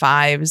high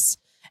fives.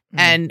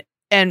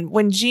 And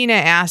when Gina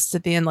asked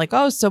at the end, like,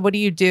 oh, so what do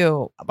you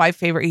do? My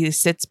favorite, he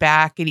sits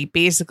back and he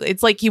basically,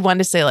 it's like he wanted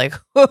to say like,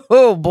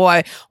 oh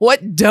boy,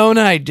 what don't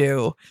I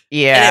do?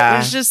 Yeah. And it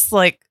was just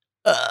like,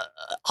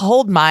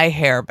 hold my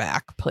hair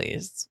back,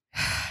 please.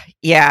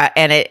 Yeah.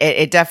 And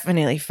it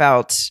definitely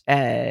felt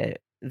that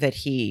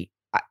I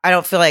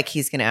don't feel like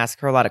he's going to ask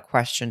her a lot of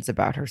questions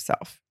about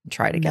herself and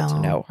try to get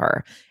to know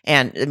her.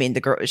 And I mean,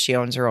 the girl, she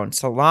owns her own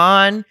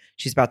salon.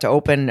 She's about to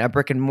open a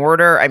brick and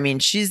mortar. I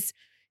mean,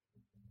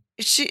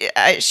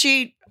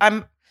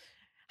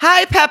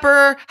 hi,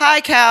 Pepper.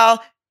 Hi,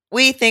 Cal.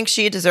 We think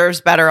she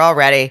deserves better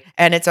already.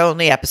 And it's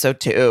only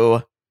episode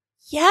 2.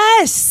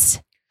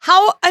 Yes.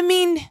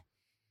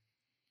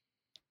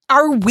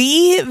 Are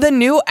we the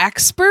new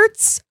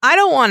experts? I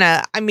don't want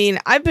to.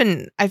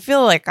 I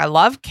feel like I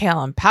love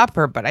Cal and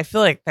Pepper, but I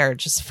feel like they're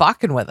just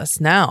fucking with us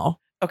now.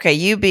 Okay.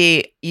 You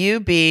be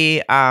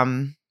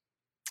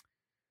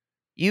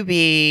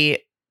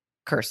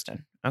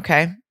Kirsten.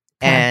 Okay.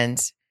 And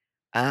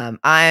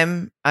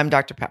I'm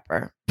Dr.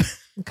 Pepper.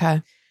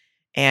 Okay.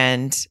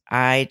 And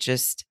I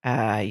just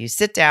you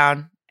sit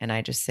down and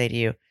I just say to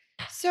you,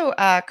 so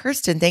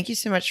Kirsten, thank you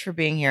so much for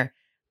being here.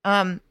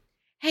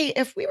 Hey,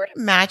 if we were to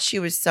match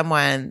you with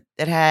someone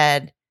that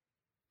had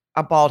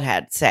a bald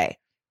head, say,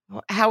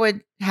 how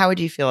would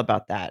you feel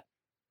about that?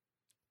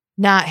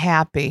 Not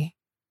happy.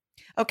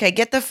 Okay,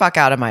 get the fuck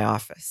out of my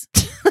office.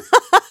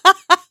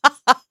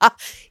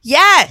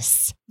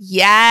 Yes.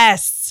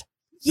 Yes.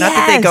 Not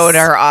that they go to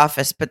her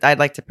office, but I'd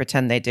like to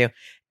pretend they do.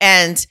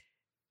 And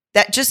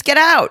that just get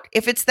out.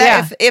 If it's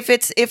that, if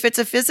it's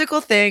a physical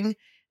thing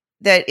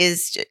that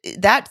is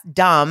that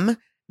dumb,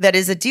 that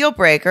is a deal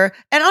breaker.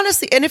 And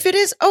honestly, and if it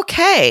is,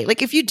 okay.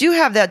 Like if you do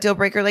have that deal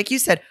breaker, like you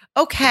said,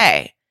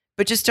 okay,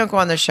 but just don't go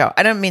on the show.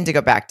 I don't mean to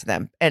go back to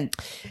them. And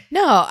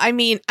no, I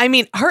mean,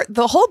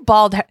 the whole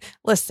bald head.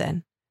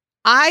 Listen,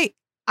 I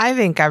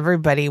think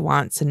everybody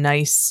wants a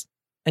nice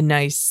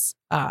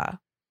why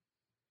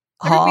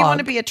do we want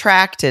to be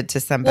attracted to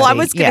somebody? Well, I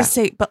was going to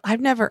say, but I've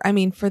never, I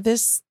mean, for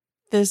this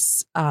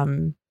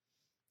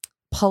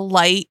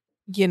polite,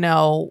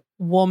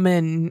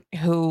 woman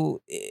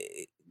who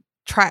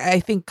I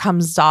think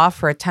comes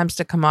off or attempts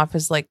to come off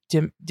as like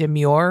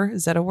demure.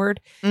 Is that a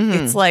word? Mm-hmm.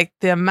 It's like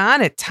the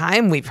amount of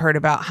time we've heard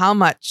about how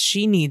much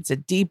she needs a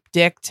deep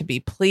dick to be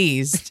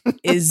pleased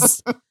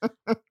is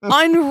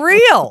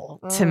unreal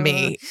to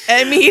me.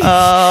 I mean,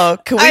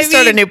 can we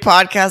start a new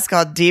podcast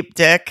called Deep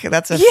Dick?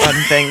 That's a fun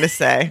thing to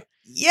say.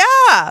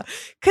 Yeah,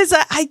 because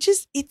I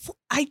just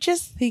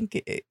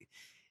think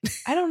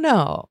I don't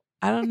know.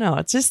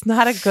 It's just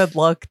not a good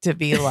look to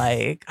be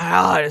like,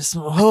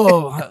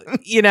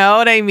 you know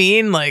what I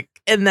mean? Like,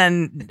 and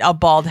then a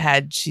bald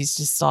head, she's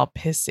just all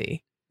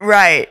pissy.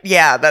 Right.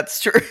 Yeah,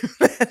 that's true.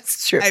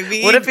 That's true. I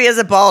mean, what if he has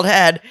a bald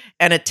head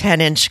and a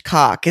 10-inch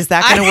cock? Is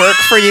that going to work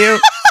for you?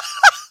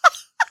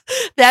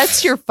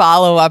 That's your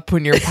follow-up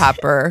when you're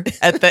Pepper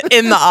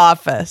in the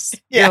office.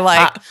 Yeah. You're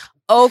like,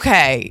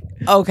 okay,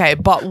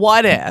 but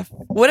what if?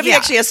 What if he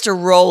actually has to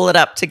roll it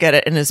up to get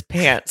it in his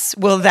pants?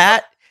 Will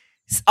that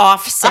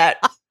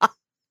offset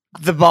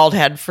the bald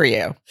head for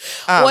you?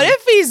 What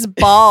if he's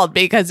bald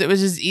because it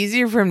was just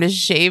easier for him to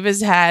shave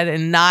his head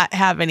and not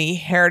have any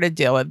hair to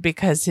deal with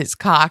because his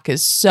cock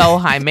is so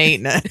high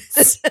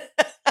maintenance?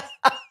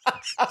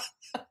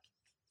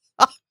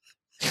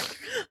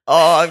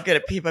 Oh, I'm gonna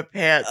pee my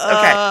pants.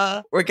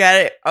 Okay, we got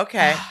it.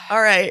 Okay,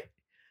 all right.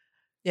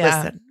 Yeah.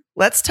 Listen,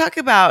 let's talk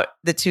about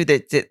the two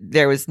that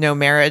there was no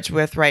marriage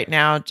with right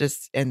now.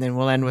 And then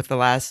we'll end with the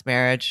last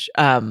marriage.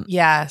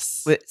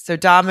 Yes. So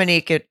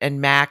Dominique and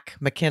Mac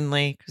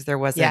McKinley, because there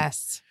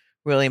wasn't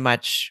really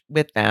much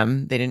with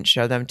them. They didn't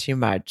show them too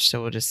much.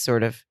 So we'll just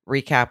sort of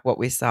recap what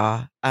we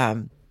saw.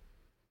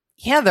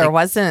 There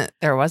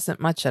wasn't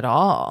much at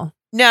all.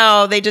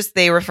 No,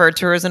 they referred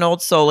to her as an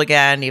old soul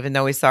again, even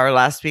though we saw her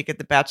last week at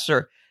the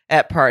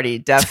bachelorette party,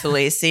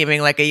 definitely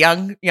seeming like a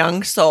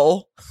young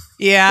soul.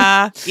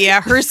 Yeah.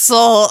 Her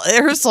soul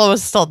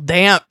was still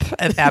damp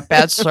at that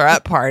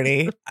bachelorette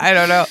party. I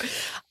don't know.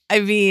 I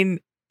mean,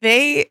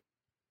 they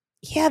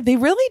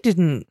really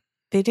didn't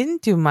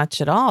do much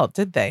at all,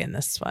 did they, in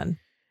this one?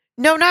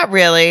 No, not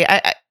really.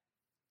 I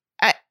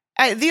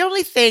the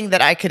only thing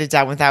that I could have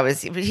done with that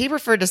was he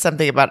referred to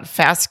something about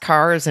fast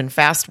cars and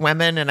fast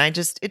women, and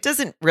it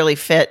doesn't really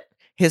fit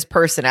his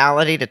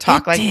personality to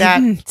talk like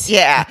that.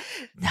 Yeah.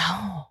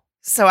 No.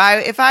 So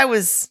if I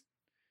was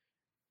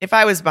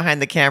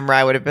behind the camera,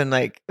 I would have been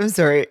like, I'm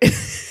sorry. Did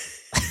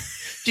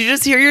you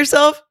just hear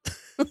yourself?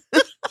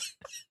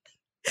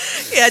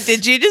 Yeah.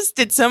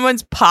 Did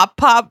someone's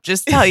pop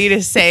just tell you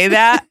to say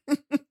that?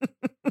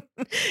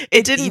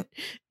 It didn't.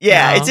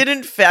 Yeah, no. It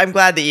didn't fit. I'm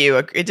glad that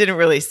it didn't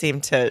really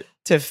seem to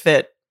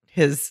fit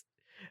his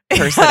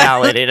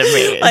personality to me.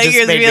 It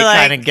just made me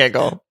kind of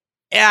giggle.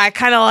 Yeah, I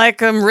kind of like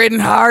him ridden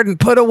hard and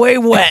put away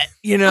wet,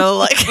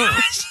 like,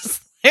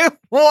 just like,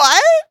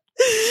 what?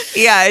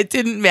 Yeah, it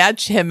didn't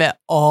match him at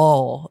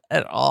all.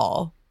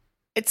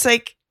 It's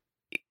like,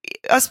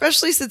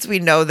 especially since we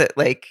know that,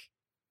 like,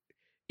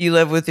 you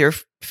live with your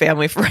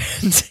family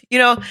friends,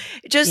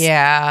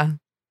 yeah.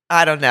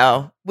 I don't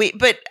know.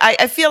 But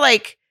I feel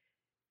like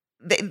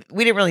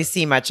we didn't really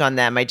see much on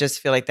them. I just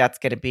feel like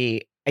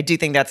I do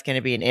think that's going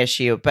to be an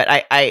issue.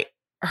 But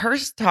her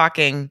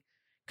talking,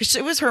 because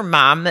it was her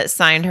mom that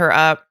signed her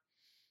up.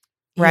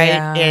 Right.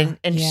 Yeah,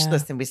 and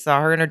listen, we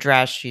saw her in her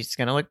dress. She's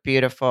going to look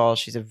beautiful.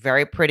 She's a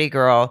very pretty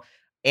girl.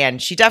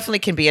 And she definitely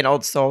can be an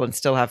old soul and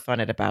still have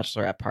fun at a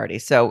bachelorette party.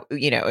 So,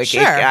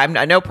 sure. I'm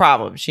no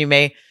problem. She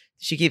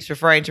keeps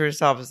referring to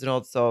herself as an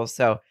old soul.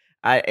 So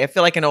I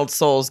feel like an old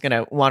soul is going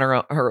to want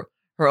her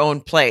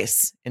own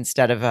place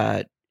instead of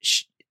at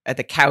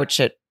the couch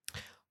at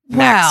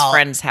Mac's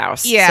friend's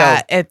house. Yeah.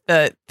 So, at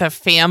the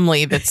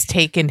family that's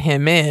taken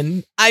him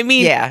in. I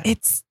mean,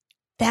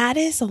 that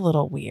is a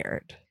little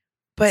weird.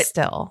 But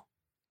still,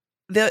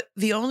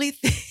 the only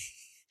thing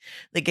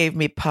that gave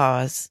me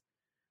pause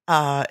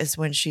is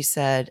when she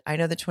said, I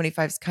know that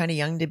 25 is kind of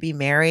young to be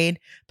married,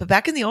 but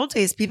back in the old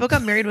days, people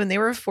got married when they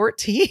were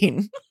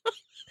 14.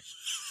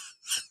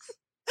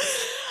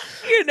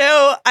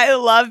 I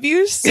love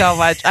you so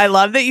much. I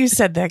love that you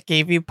said that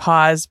gave you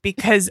pause,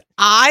 because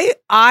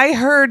I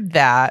heard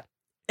that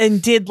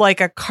and did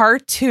like a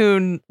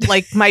cartoon,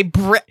 like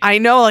I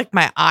know, like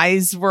my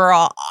eyes were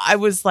all, I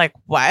was like,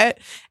 what?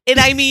 And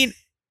I mean,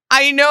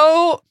 I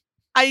know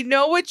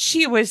what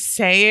she was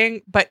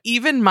saying, but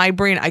even my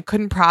brain, I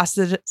couldn't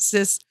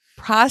process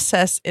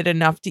it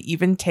enough to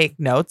even take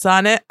notes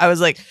on it. I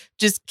was like,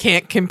 just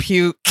can't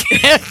compute.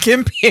 I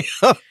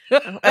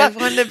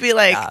wanted to be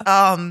like,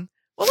 well,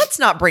 let's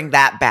not bring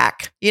that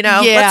back. Yeah.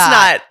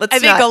 Let's I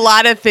think a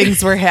lot of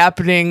things were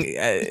happening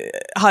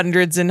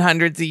hundreds and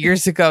hundreds of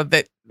years ago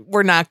that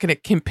we're not going to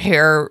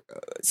compare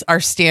our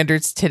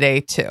standards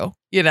today to,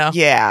 Yeah.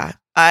 Yeah.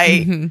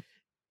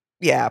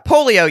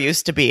 Polio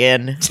used to be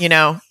in,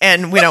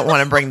 and we don't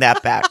want to bring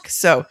that back.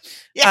 So,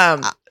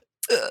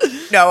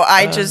 no,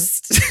 I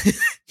just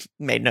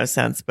made no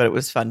sense, but it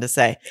was fun to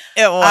say.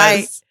 It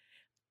was.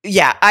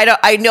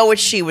 I know what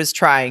she was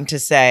trying to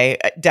say,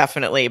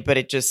 definitely, but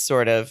it just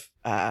sort of,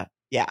 I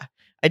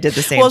did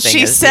the same thing. Well,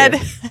 she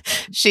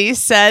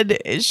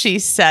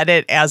said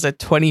it as a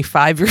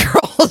 25-year-old.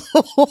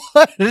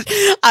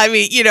 I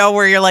mean,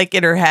 where you're like,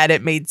 in her head,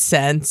 it made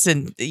sense.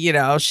 And,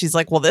 she's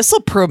like, well, this will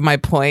prove my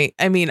point.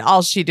 I mean,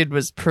 all she did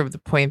was prove the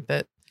point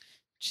that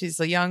she's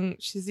a young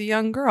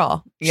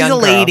girl. She's a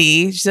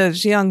lady. She's a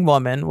young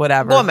woman,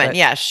 whatever.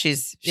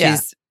 She's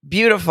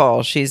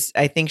beautiful.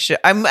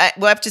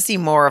 We'll have to see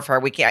more of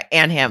her. We can't,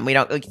 and him. We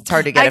don't, it's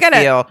hard to get a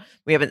feel.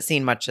 We haven't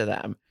seen much of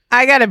them.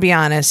 I gotta be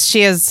honest.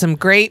 She has some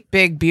great,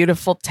 big,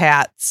 beautiful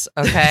tats.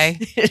 Okay.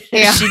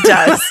 Yeah. She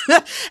does.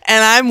 And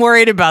I'm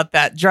worried about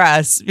that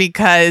dress,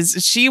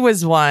 because she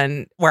was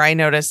one where I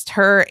noticed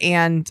her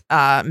and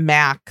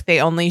Mac, they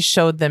only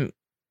showed them.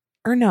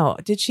 Or no,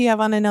 did she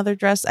have on another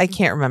dress? I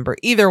can't remember.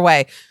 Either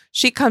way,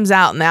 she comes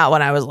out in that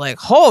one. I was like,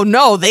 oh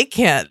no, that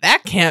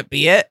can't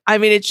be it. I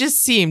mean, it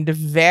just seemed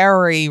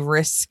very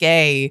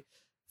risque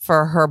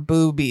for her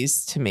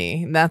boobies to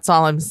me. And that's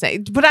all I'm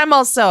saying. But I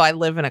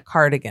live in a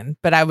cardigan,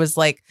 but I was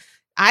like,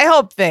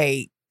 I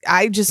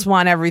just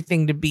want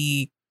everything to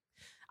be,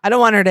 I don't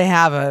want her to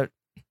have a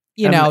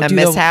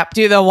mishap.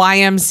 Do the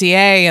YMCA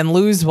and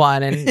lose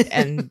one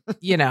and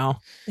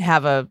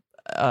have a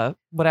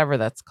whatever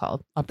that's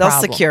called. They'll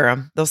secure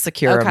them. They'll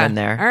secure them in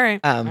there. All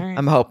right.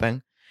 I'm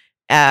hoping.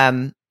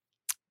 Jasmine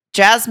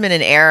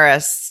and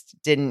Eris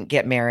didn't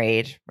get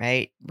married,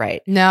 right?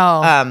 Right.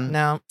 No.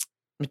 No.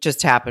 It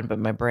just happened, but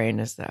my brain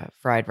is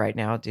fried right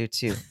now due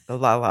to a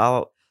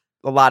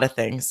lot of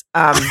things.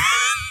 I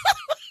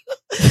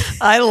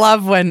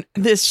love when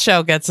this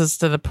show gets us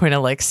to the point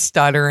of like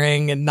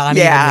stuttering and not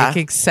even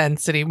making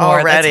sense anymore.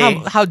 Already.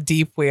 That's how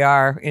deep we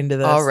are into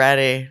this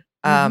already.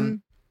 Mm-hmm.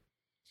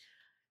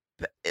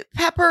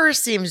 Pepper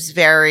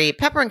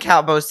and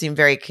Cal both seem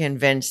very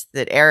convinced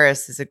that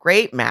Eris is a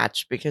great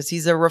match because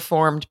he's a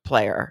reformed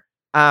player.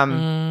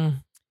 Now,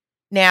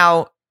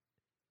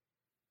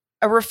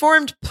 a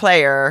reformed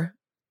player,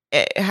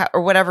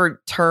 or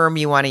whatever term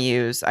you want to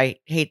use, I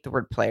hate the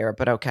word player,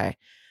 but okay.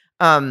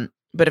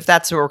 But if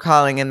that's what we're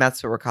calling him,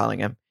 that's what we're calling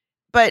him.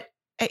 But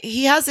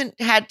he hasn't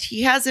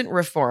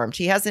reformed.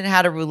 He hasn't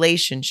had a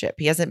relationship.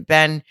 He hasn't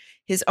been,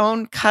 his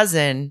own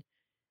cousin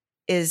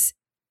has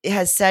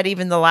said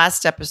even the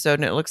last episode,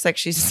 and it looks like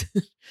she's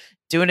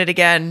doing it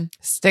again.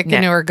 Sticking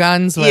to her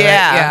guns with it.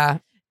 Yeah.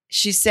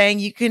 She's saying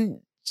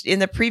in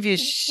the preview,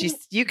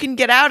 you can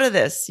get out of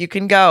this. You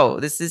can go.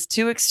 This is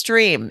too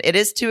extreme. It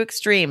is too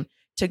extreme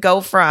to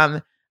go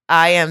from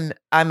I'm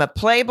a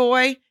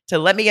playboy to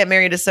let me get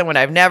married to someone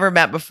I've never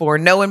met before.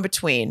 No in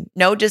between.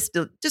 No, just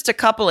a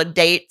couple of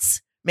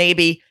dates,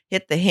 maybe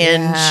hit the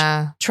hinge,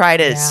 try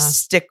to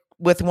stick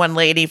with one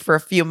lady for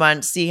a few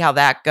months, see how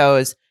that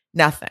goes.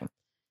 Nothing.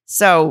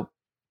 So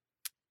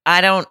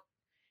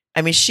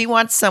she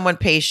wants someone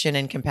patient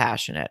and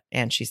compassionate.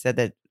 And she said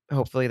that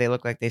hopefully they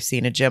look like they've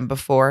seen a gym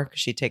before, because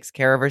she takes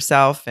care of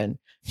herself and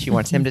she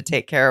wants him to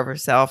take care of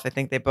herself. I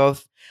think they'll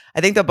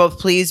both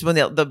pleased when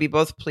they'll be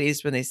both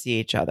pleased when they see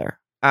each other.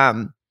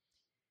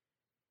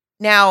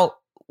 Now,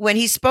 when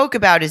he spoke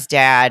about his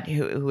dad,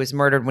 who was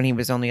murdered when he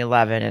was only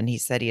 11, and he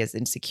said he has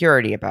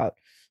insecurity about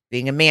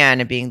being a man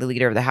and being the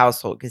leader of the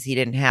household because he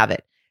didn't have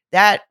it.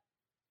 That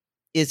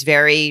is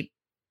very,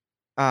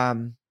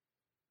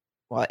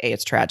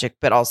 it's tragic,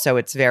 but also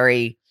it's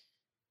very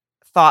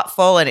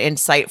thoughtful and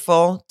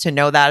insightful to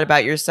know that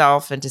about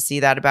yourself and to see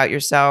that about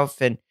yourself.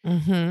 And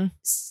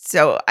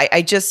so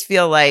I just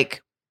feel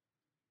like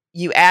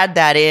you add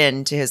that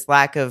in to his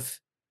lack of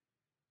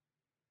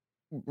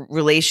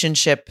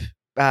relationship,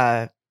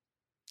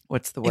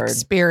 what's the word?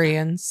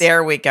 Experience.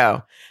 There we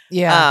go.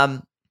 Yeah.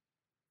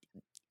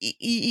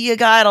 You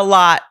got a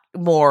lot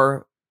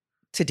more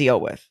to deal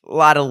with, a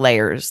lot of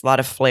layers, a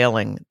lot of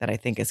flailing that I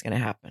think is going to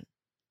happen.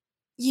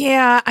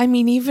 Yeah, I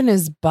mean, even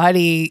his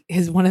buddy,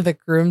 one of the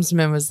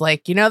groomsmen was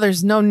like,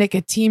 there's no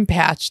nicotine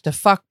patch to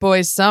fuck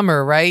boys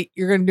summer, right?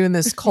 You're gonna do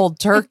this cold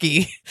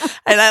turkey.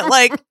 And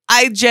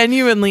I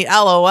genuinely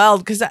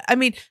LOL'd because I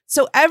mean,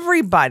 so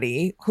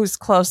everybody who's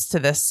close to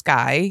this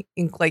guy,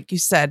 like you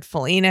said,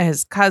 Felina,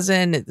 his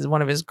cousin, is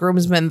one of his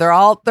groomsmen, they're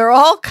all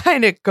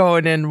kind of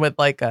going in with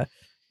like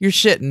you're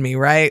shitting me,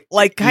 right?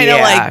 Like kind of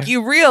like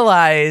you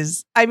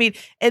realize, I mean,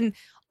 and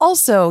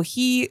also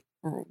he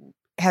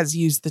has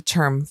used the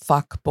term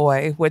fuck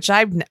boy, which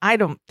I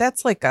don't,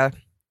 that's like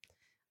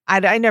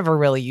I never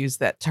really use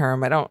that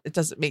term. It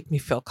doesn't make me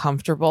feel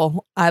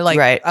comfortable. I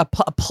like a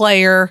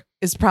player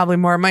is probably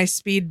more my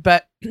speed,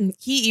 but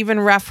he even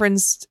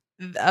referenced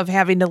of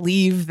having to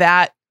leave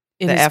that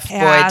in the his F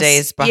past. boy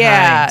days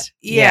behind.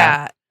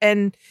 Yeah.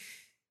 And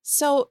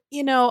so,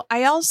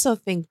 I also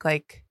think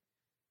like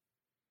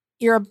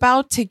you're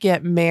about to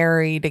get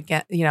married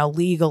again,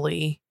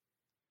 legally.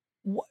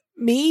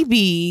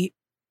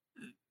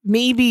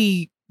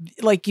 Maybe,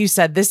 like you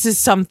said, this is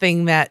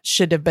something that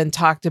should have been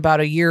talked about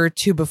a year or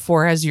two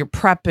before as you're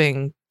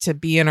prepping to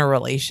be in a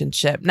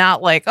relationship.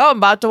 Not like, oh, I'm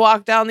about to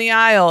walk down the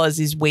aisle as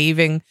he's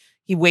waving.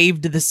 He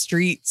waved to the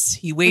streets.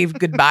 He waved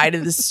goodbye to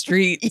the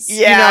streets.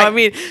 Yeah. I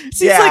mean, it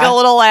seems like a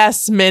little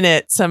last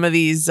minute, some of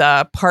these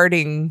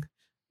parting,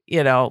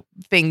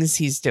 things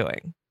he's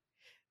doing.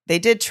 They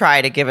did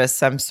try to give us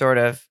some sort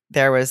of,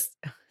 there was,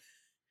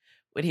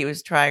 when he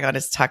was trying on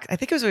his tux, I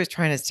think it was when he was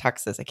trying his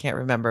tuxes. I can't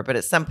remember, but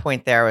at some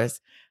point there was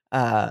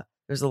a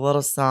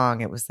little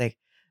song. It was like,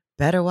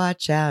 better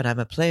watch out, I'm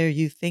a player,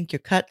 you think you're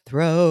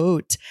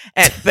cutthroat.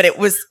 But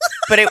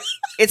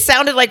it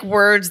sounded like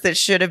words that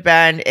should have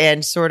been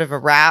in sort of a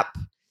rap,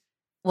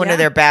 one of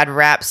their bad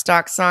rap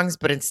stock songs,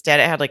 but instead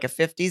it had like a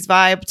 50s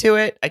vibe to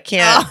it.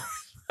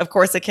 Of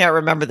course I can't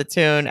remember the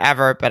tune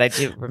ever, but I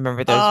do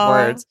remember those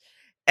words.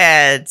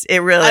 And it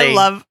really,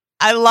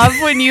 I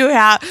love when you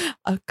have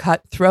a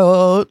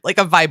cutthroat, like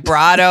a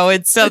vibrato.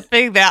 It's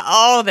something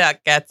that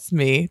gets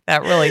me.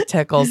 That really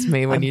tickles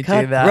me when you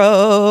do that.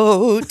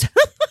 Cutthroat.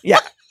 Yeah.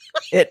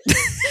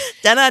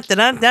 Dun,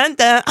 dun, dun,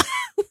 dun.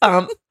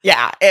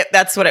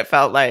 That's what it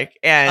felt like.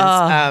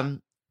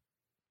 And,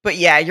 but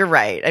yeah, you're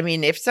right. I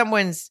mean, if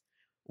someone's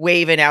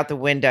waving out the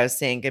window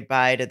saying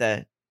goodbye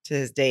to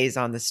his days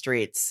on the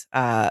streets,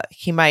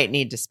 he might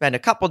need to spend a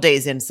couple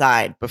days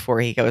inside before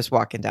he goes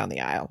walking down the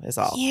aisle is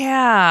all.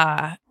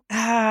 Yeah.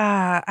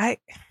 I'm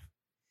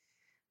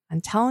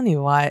telling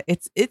you what,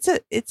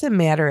 it's a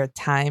matter of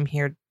time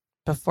here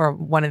before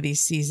one of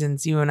these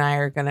seasons you and I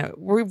are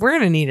we're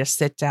gonna need to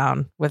sit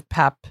down with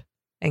Pep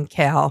and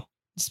Cal.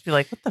 Just be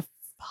like, what the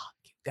fuck,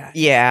 you guys?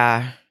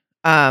 Yeah.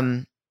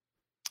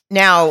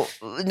 Now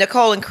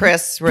Nicole and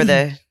Chris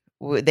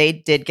they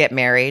did get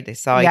married. They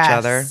saw each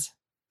other.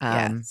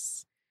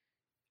 Yes.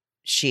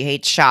 She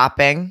hates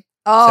shopping.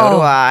 Oh, so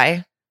do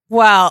I.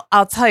 Well,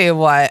 I'll tell you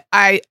what,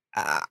 I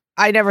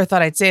never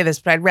thought I'd say this,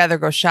 but I'd rather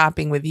go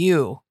shopping with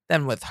you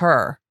than with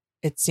her.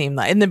 It seemed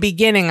like in the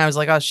beginning, I was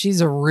like, oh,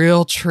 she's a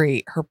real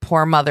treat. Her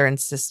poor mother and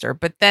sister.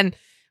 But then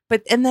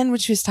when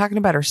she was talking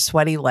about her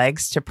sweaty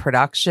legs to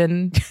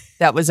production,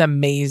 that was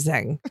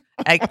amazing.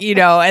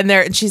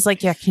 And she's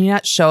like, yeah, can you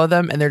not show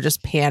them? And they're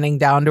just panning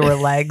down to her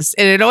legs.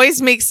 And it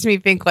always makes me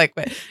think like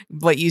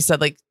what you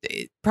said, like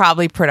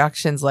probably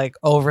production's like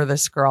over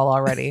this girl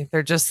already.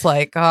 They're just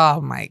like,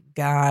 oh my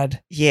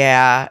God.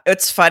 Yeah.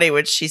 It's funny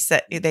when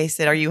they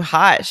said, are you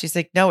hot? She's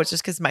like, no, it's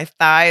just because my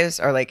thighs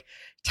are like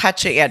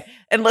touching it.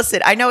 And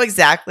listen, I know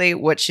exactly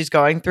what she's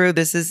going through.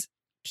 This is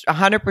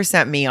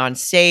 100% me on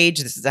stage.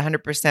 This is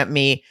 100%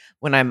 me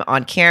when I'm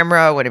on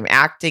camera, when I'm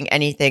acting,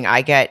 anything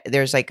I get.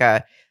 There's like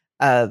a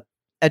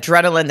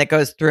adrenaline that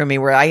goes through me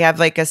where I have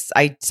like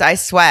I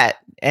sweat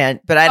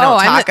but I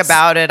don't talk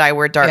about it. I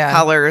wear dark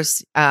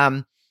colors.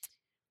 But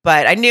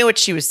I knew what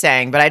she was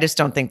saying, but I just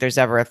don't think there's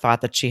ever a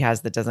thought that she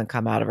has that doesn't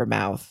come out of her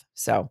mouth.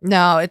 So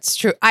no, it's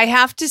true. I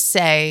have to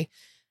say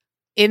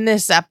in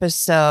this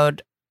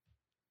episode,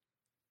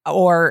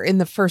 or in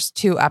the first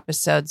two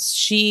episodes,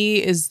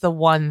 she is the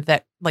one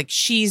that like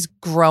she's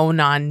grown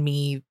on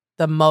me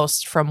the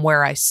most from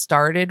where I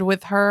started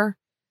with her.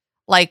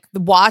 Like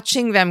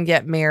watching them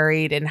get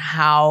married and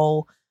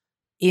how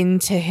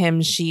into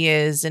him she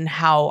is and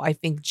how I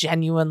think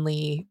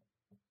genuinely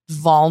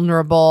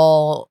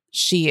vulnerable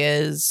she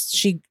is.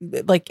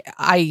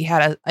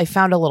 I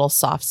found a little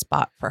soft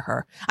spot for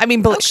her. I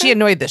mean, she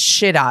annoyed the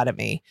shit out of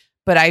me,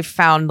 but I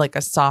found like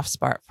a soft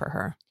spot for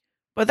her.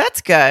 Well,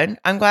 that's good.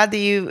 I'm glad that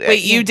you...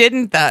 Wait, you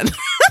didn't then? No,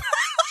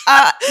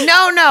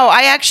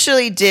 I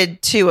actually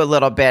did too a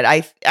little bit.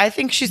 I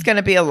think she's going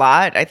to be a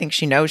lot. I think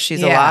she knows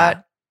she's a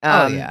lot. But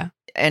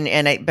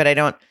I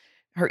don't...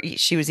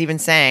 She was even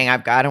saying,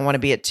 I don't want to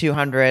be at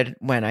 200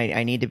 when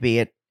I need to be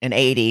at an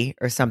 80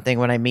 or something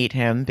when I meet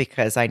him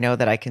because I know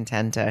that I can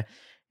tend to...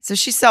 So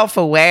she's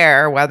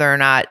self-aware. Whether or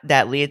not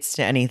that leads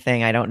to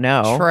anything, I don't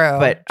know. True.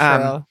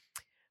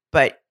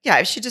 But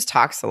yeah, she just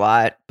talks a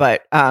lot.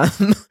 But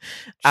she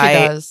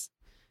does.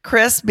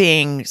 Chris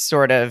being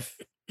sort of,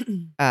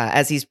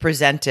 as he's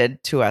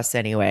presented to us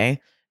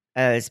anyway,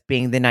 as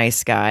being the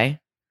nice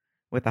guy,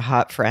 with a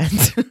hot friend.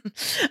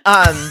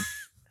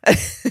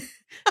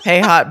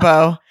 Hey, hot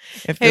Bo,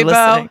 if Hey, you're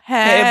listening. Bo.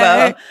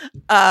 Hey.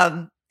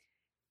 Bo.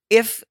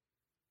 If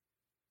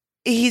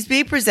he's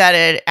being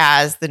presented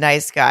as the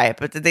nice guy,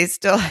 but did they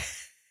still?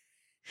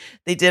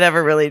 They did have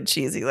a really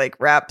cheesy like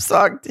rap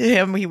song to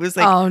him. He was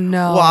like, Oh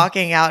no.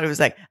 walking out. It was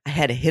like, I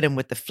had to hit him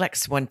with the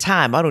flex one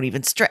time. I don't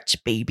even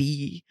stretch,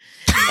 baby.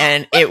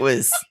 And it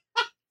was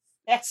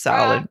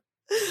solid.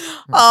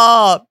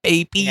 Oh,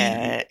 baby.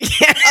 Yeah.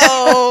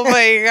 Oh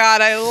my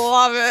God. I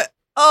love it.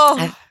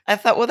 Oh. I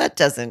thought, well, that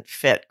doesn't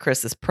fit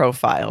Chris's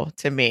profile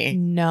to me.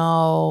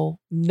 No,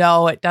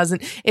 it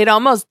doesn't. It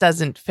almost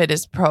doesn't fit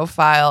his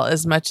profile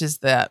as much as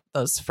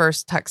those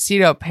first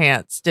tuxedo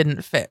pants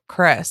didn't fit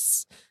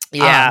Chris.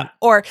 Yeah.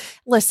 Or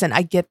listen,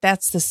 I get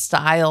that's the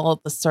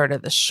style, the sort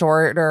of the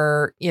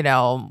shorter,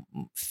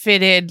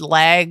 fitted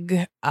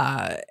leg.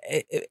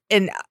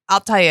 And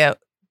I'll tell you,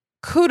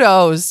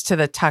 kudos to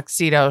the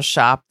tuxedo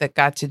shop that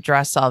got to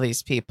dress all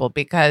these people,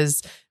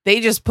 because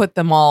they just put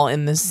them all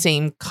in the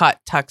same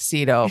cut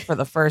tuxedo for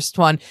the first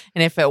one.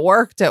 And if it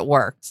worked, it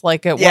worked.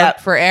 Like it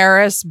worked for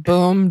Eris.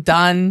 Boom,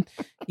 done.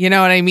 You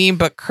know what I mean?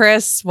 But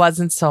Chris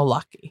wasn't so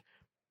lucky.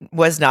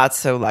 Was not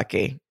so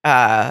lucky.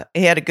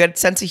 He had a good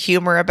sense of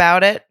humor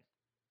about it.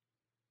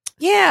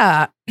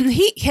 Yeah.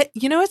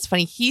 It's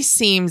funny. He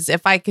seems,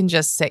 if I can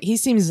just say, he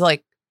seems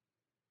like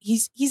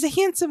he's a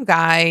handsome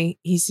guy.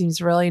 He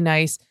seems really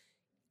nice.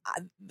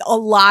 A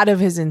lot of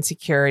his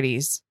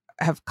insecurities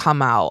have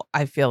come out,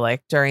 I feel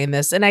like, during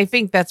this. And I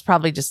think that's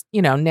probably just,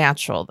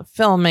 natural. The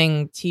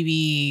filming,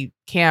 TV,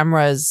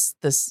 cameras,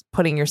 this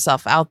putting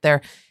yourself out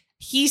there.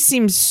 He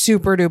seems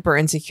super duper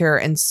insecure,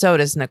 and so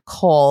does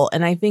Nicole.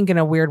 And I think in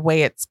a weird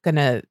way, it's going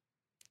to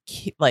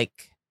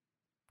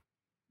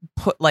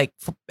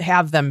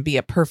have them be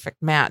a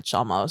perfect match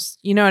almost.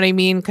 You know what I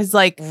mean? Because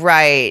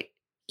right.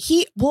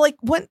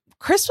 When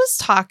Chris was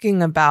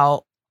talking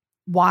about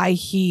why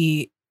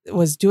he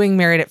was doing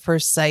Married at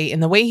First Sight,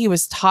 and the way he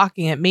was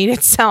talking, it made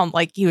it sound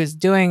like he was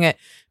doing it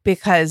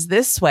because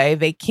this way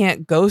they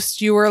can't ghost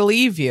you or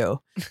leave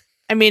you.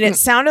 I mean, it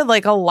sounded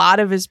like a lot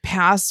of his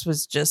past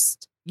was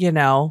just,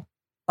 a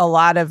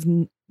lot of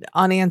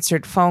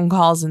unanswered phone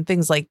calls and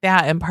things like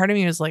that. And part of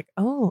me was like,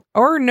 oh,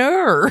 or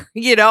no,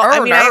 I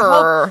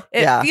hope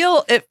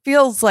it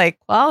feels like,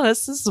 well,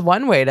 this is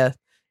one way to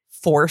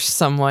force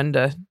someone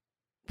to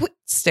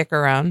stick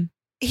around.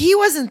 He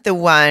wasn't the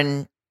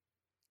one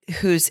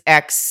whose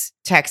ex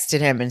texted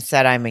him and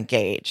said, I'm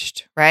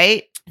engaged,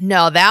 right?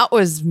 No, that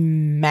was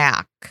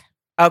Mac.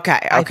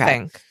 Okay. I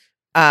think.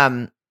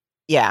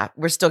 Yeah,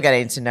 we're still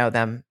getting to know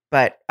them,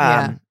 but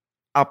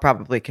I'll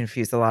probably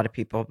confuse a lot of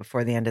people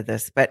before the end of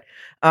this. But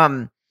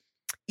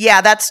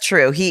yeah, that's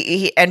true.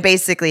 He and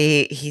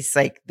basically he's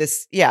like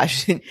this. Yeah,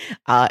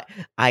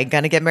 I'm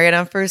gonna get married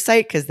on first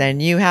sight because then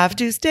you have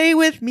to stay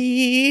with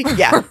me.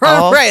 Yeah,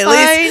 I'll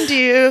find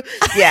you.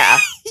 Yeah,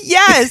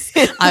 yes,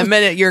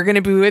 you're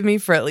gonna be with me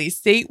for at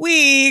least 8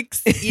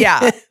 weeks.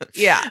 Yeah,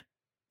 yeah.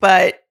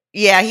 But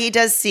yeah, he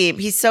does seem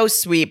he's so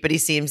sweet, but he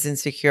seems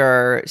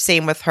insecure.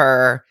 Same with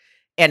her,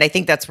 and I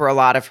think that's where a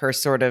lot of her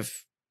sort of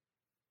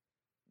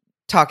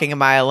talking a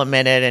mile a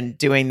minute and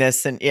doing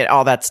this and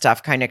all that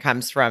stuff kind of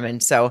comes from.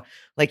 And so,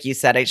 like you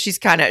said, she's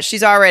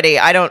already,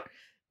 I don't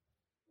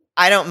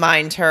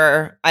mind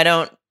her. I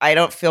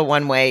don't feel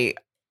one way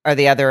or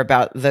the other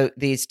about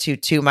these two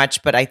too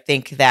much, but I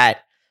think that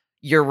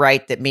you're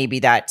right that maybe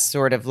that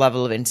sort of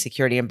level of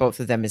insecurity in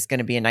both of them is going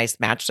to be a nice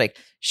match. Like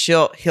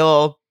he'll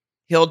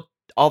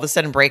all of a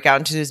sudden break out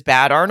into his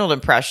bad Arnold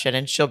impression,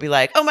 and she'll be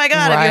like, oh my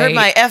God, have you heard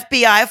my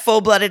FBI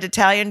full-blooded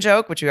Italian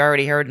joke, which we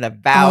already heard in the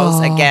vows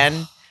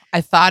again. I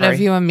thought of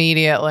you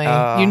immediately.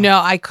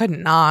 I could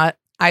not.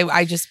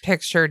 I just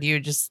pictured you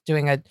just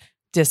doing a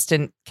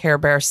distant Care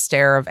Bear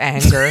stare of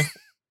anger.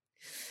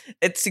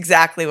 It's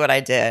exactly what I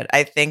did.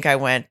 I think I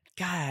went,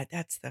 God,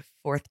 that's the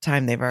 4th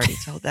time they've already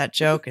told that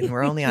joke, and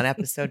we're only on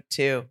episode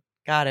 2.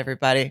 God,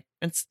 everybody.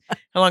 It's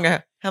how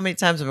many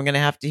times am I going to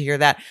have to hear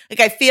that? Like,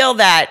 I feel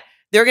that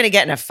they're going to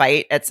get in a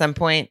fight at some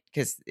point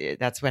because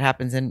that's what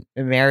happens in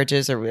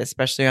marriages, or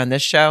especially on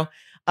this show.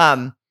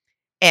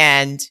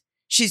 And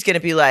she's going to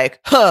be like,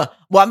 well,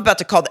 I'm about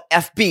to call the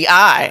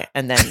FBI.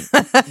 And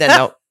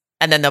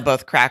then they'll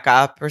both crack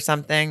up or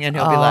something. And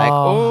he'll be like,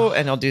 oh,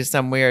 and he'll do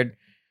some weird,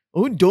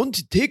 oh,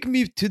 don't take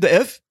me to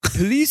the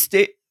police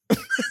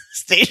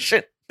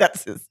station.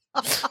 That's his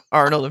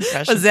Arnold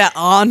impression. Was that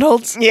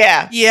Arnold?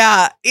 Yeah.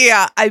 Yeah.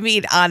 Yeah. I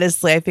mean,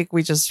 honestly, I think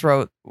we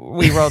wrote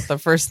the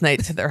first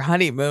night to their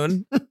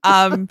honeymoon.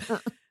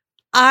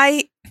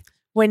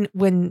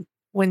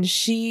 When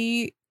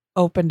she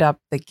opened up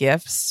the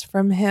gifts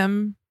from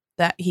him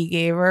that he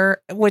gave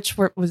her, which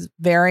was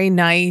very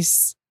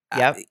nice.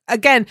 Yep.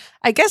 Again,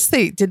 I guess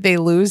they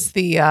lose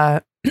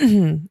the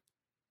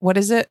what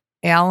is it,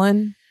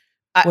 Alan?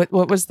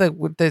 What was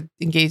the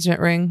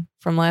engagement ring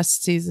from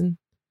last season?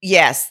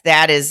 Yes,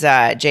 that is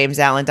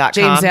JamesAllen.com.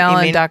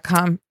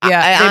 JamesAllen.com.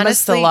 Yeah, they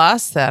must have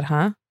lost that,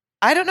 huh?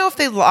 I don't know if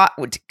they lost,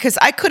 because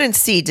I couldn't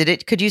see.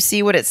 Could you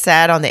see what it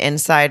said on the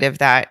inside of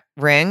that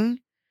ring?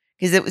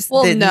 Because it was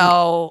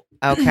no.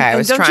 Okay, I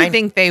was don't trying.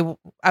 you think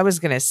I was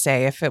going to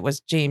say if it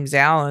was James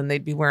Allen,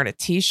 they'd be wearing a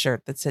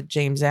t-shirt that said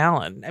James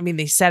Allen. I mean,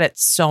 they said it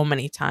so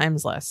many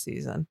times last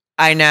season.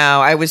 I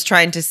know. I was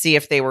trying to see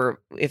if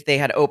they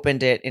had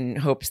opened it in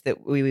hopes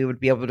that we would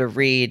be able to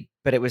read,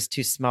 but it was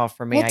too small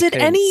for me. Well, I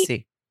couldn't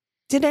see.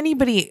 Did any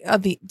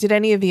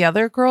of the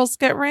other girls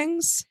get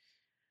rings?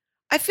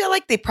 I feel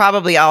like they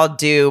probably all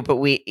do, but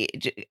we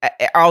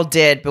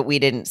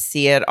didn't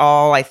see it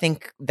all. I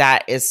think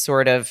that is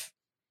sort of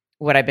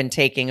what I've been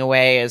taking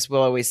away is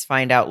we'll always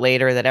find out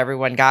later that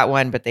everyone got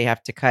one, but they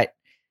have to cut.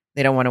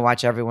 They don't want to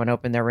watch everyone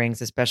open their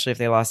rings, especially if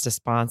they lost a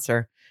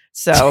sponsor.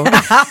 So I'm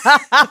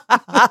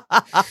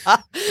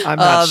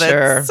not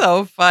sure. That's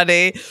so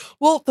funny.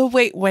 Well,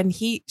 when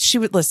she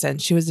would listen,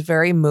 she was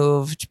very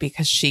moved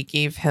because she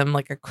gave him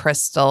like a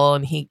crystal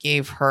and he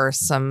gave her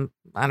some,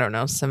 I don't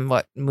know,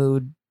 some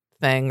mood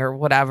thing or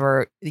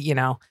whatever,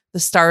 the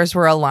stars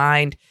were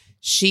aligned.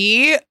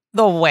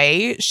 The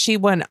way she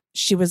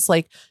was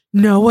like,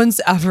 no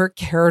one's ever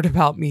cared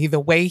about me the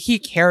way he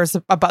cares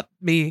about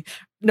me.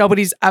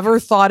 Nobody's ever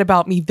thought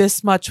about me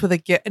this much with a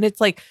gift. And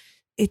it's like,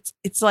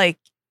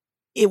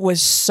 it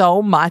was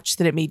so much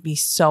that it made me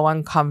so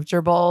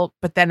uncomfortable.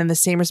 But then in the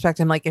same respect,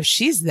 I'm like, if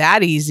she's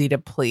that easy to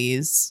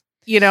please,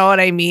 you know what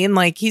I mean?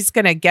 Like he's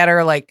going to get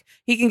her, like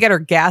he can get her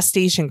gas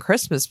station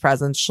Christmas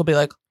presents. She'll be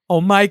like,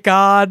 oh my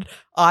God,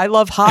 I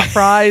love hot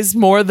fries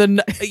more than,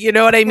 you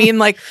know what I mean?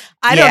 Like,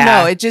 I don't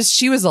know.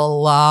 She was a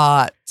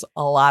lot.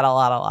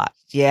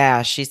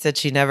 Yeah. She said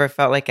she never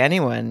felt like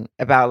never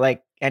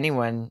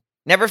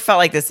felt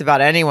like this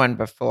about anyone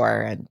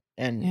before.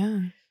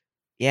 And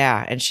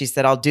yeah. And she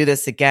said, I'll do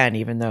this again,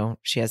 even though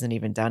she hasn't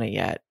even done it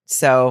yet.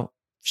 So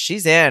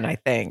she's in, I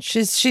think.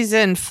 She's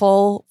in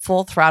full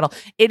throttle.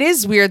 It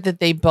is weird that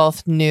they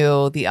both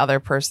knew the other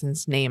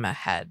person's name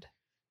ahead.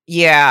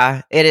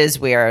 Yeah, it is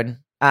weird.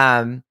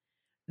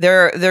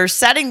 They're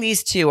setting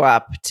these two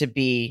up to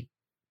be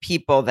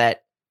people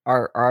that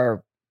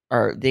are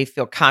they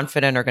feel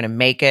confident are going to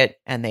make it,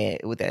 and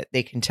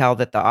they can tell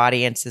that the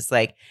audience is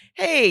like,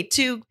 hey,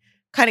 two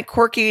kind of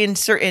quirky in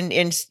certain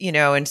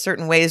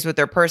ways with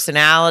their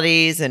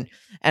personalities, and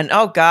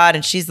oh God,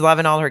 and she's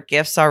loving all her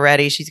gifts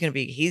already. He's going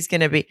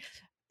to be.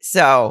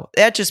 So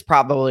that just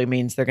probably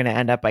means they're going to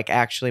end up like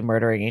actually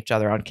murdering each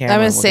other on camera.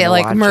 I'm going to say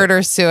like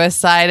murder,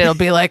 suicide. It'll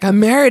be like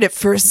I'm married at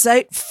first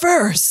sight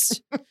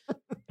first.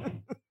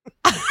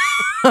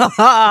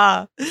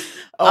 I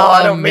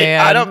don't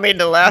mean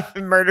to laugh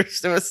at murder,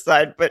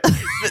 suicide, but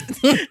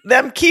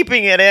them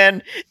keeping it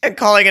in and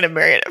calling it a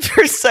married at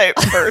first sight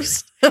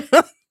first.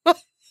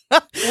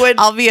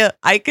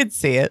 I could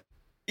see it.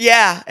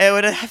 Yeah, it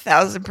would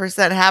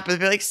 1,000% happen.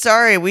 Be like,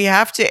 sorry, we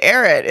have to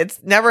air it. It's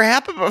never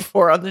happened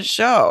before on the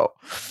show.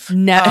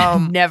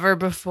 Never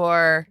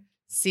before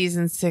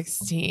season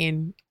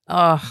 16.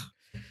 Oh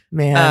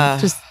man,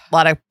 just a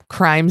lot of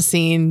crime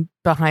scene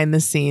behind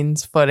the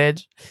scenes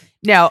footage.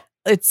 No,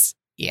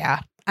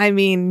 I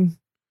mean,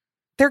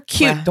 they're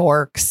cute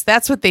dorks.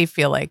 That's what they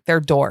feel like. They're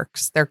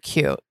dorks. They're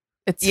cute.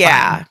 It's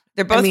fine.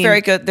 They're both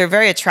very good. They're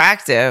very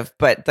attractive,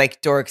 but like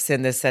dorks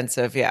in the sense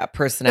of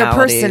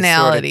personalities,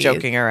 sort of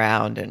joking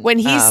around. And when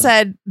he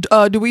said,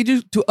 "Do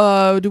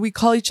we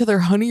call each other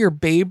honey or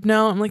babe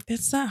now?" I'm like,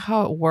 that's not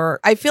how it works.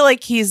 I feel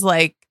like he's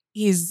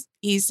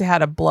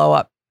had a blow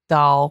up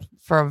doll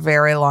for a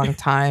very long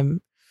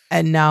time,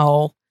 and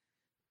now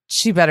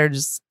she better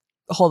just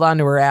hold on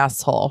to her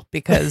asshole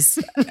because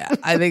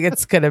I think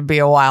it's going to be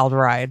a wild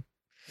ride.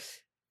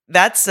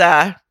 That's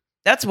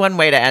one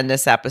way to end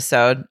this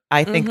episode.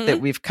 I think that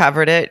we've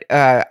covered it.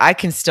 I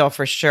can still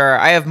for sure.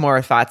 I have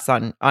more thoughts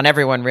on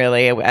everyone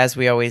really, as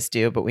we always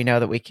do, but we know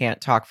that we can't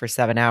talk for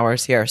 7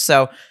 hours here.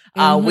 So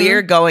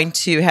we're going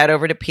to head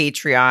over to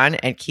Patreon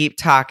and keep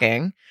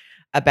talking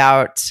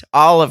about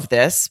all of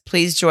this.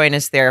 Please join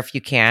us there if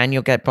you can.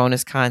 You'll get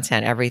bonus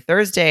content every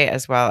Thursday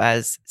as well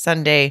as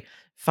Sunday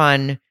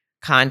fun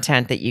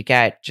content that you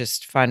get,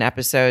 just fun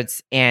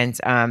episodes. And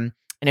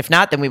if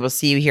not, then we will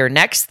see you here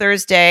next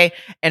Thursday.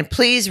 And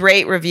please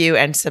rate, review,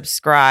 and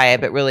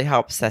subscribe. It really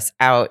helps us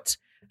out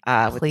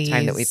with the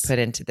time that we put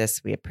into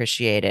this. We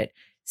appreciate it.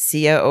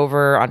 See you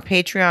over on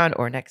Patreon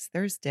or next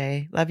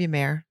Thursday. Love you,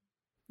 Mare.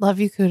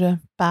 Love you,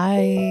 Kuda.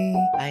 Bye.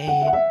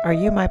 Bye. Are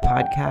you my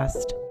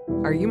podcast?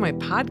 Are you my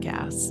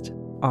podcast?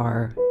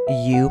 Are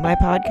you my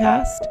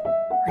podcast?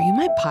 Are you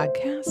my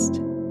podcast?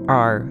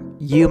 Are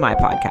you my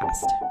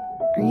podcast?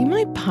 Are you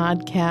my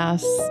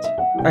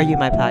podcast? Are you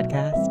my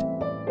podcast?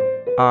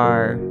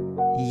 Are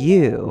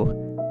you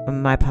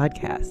my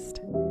podcast?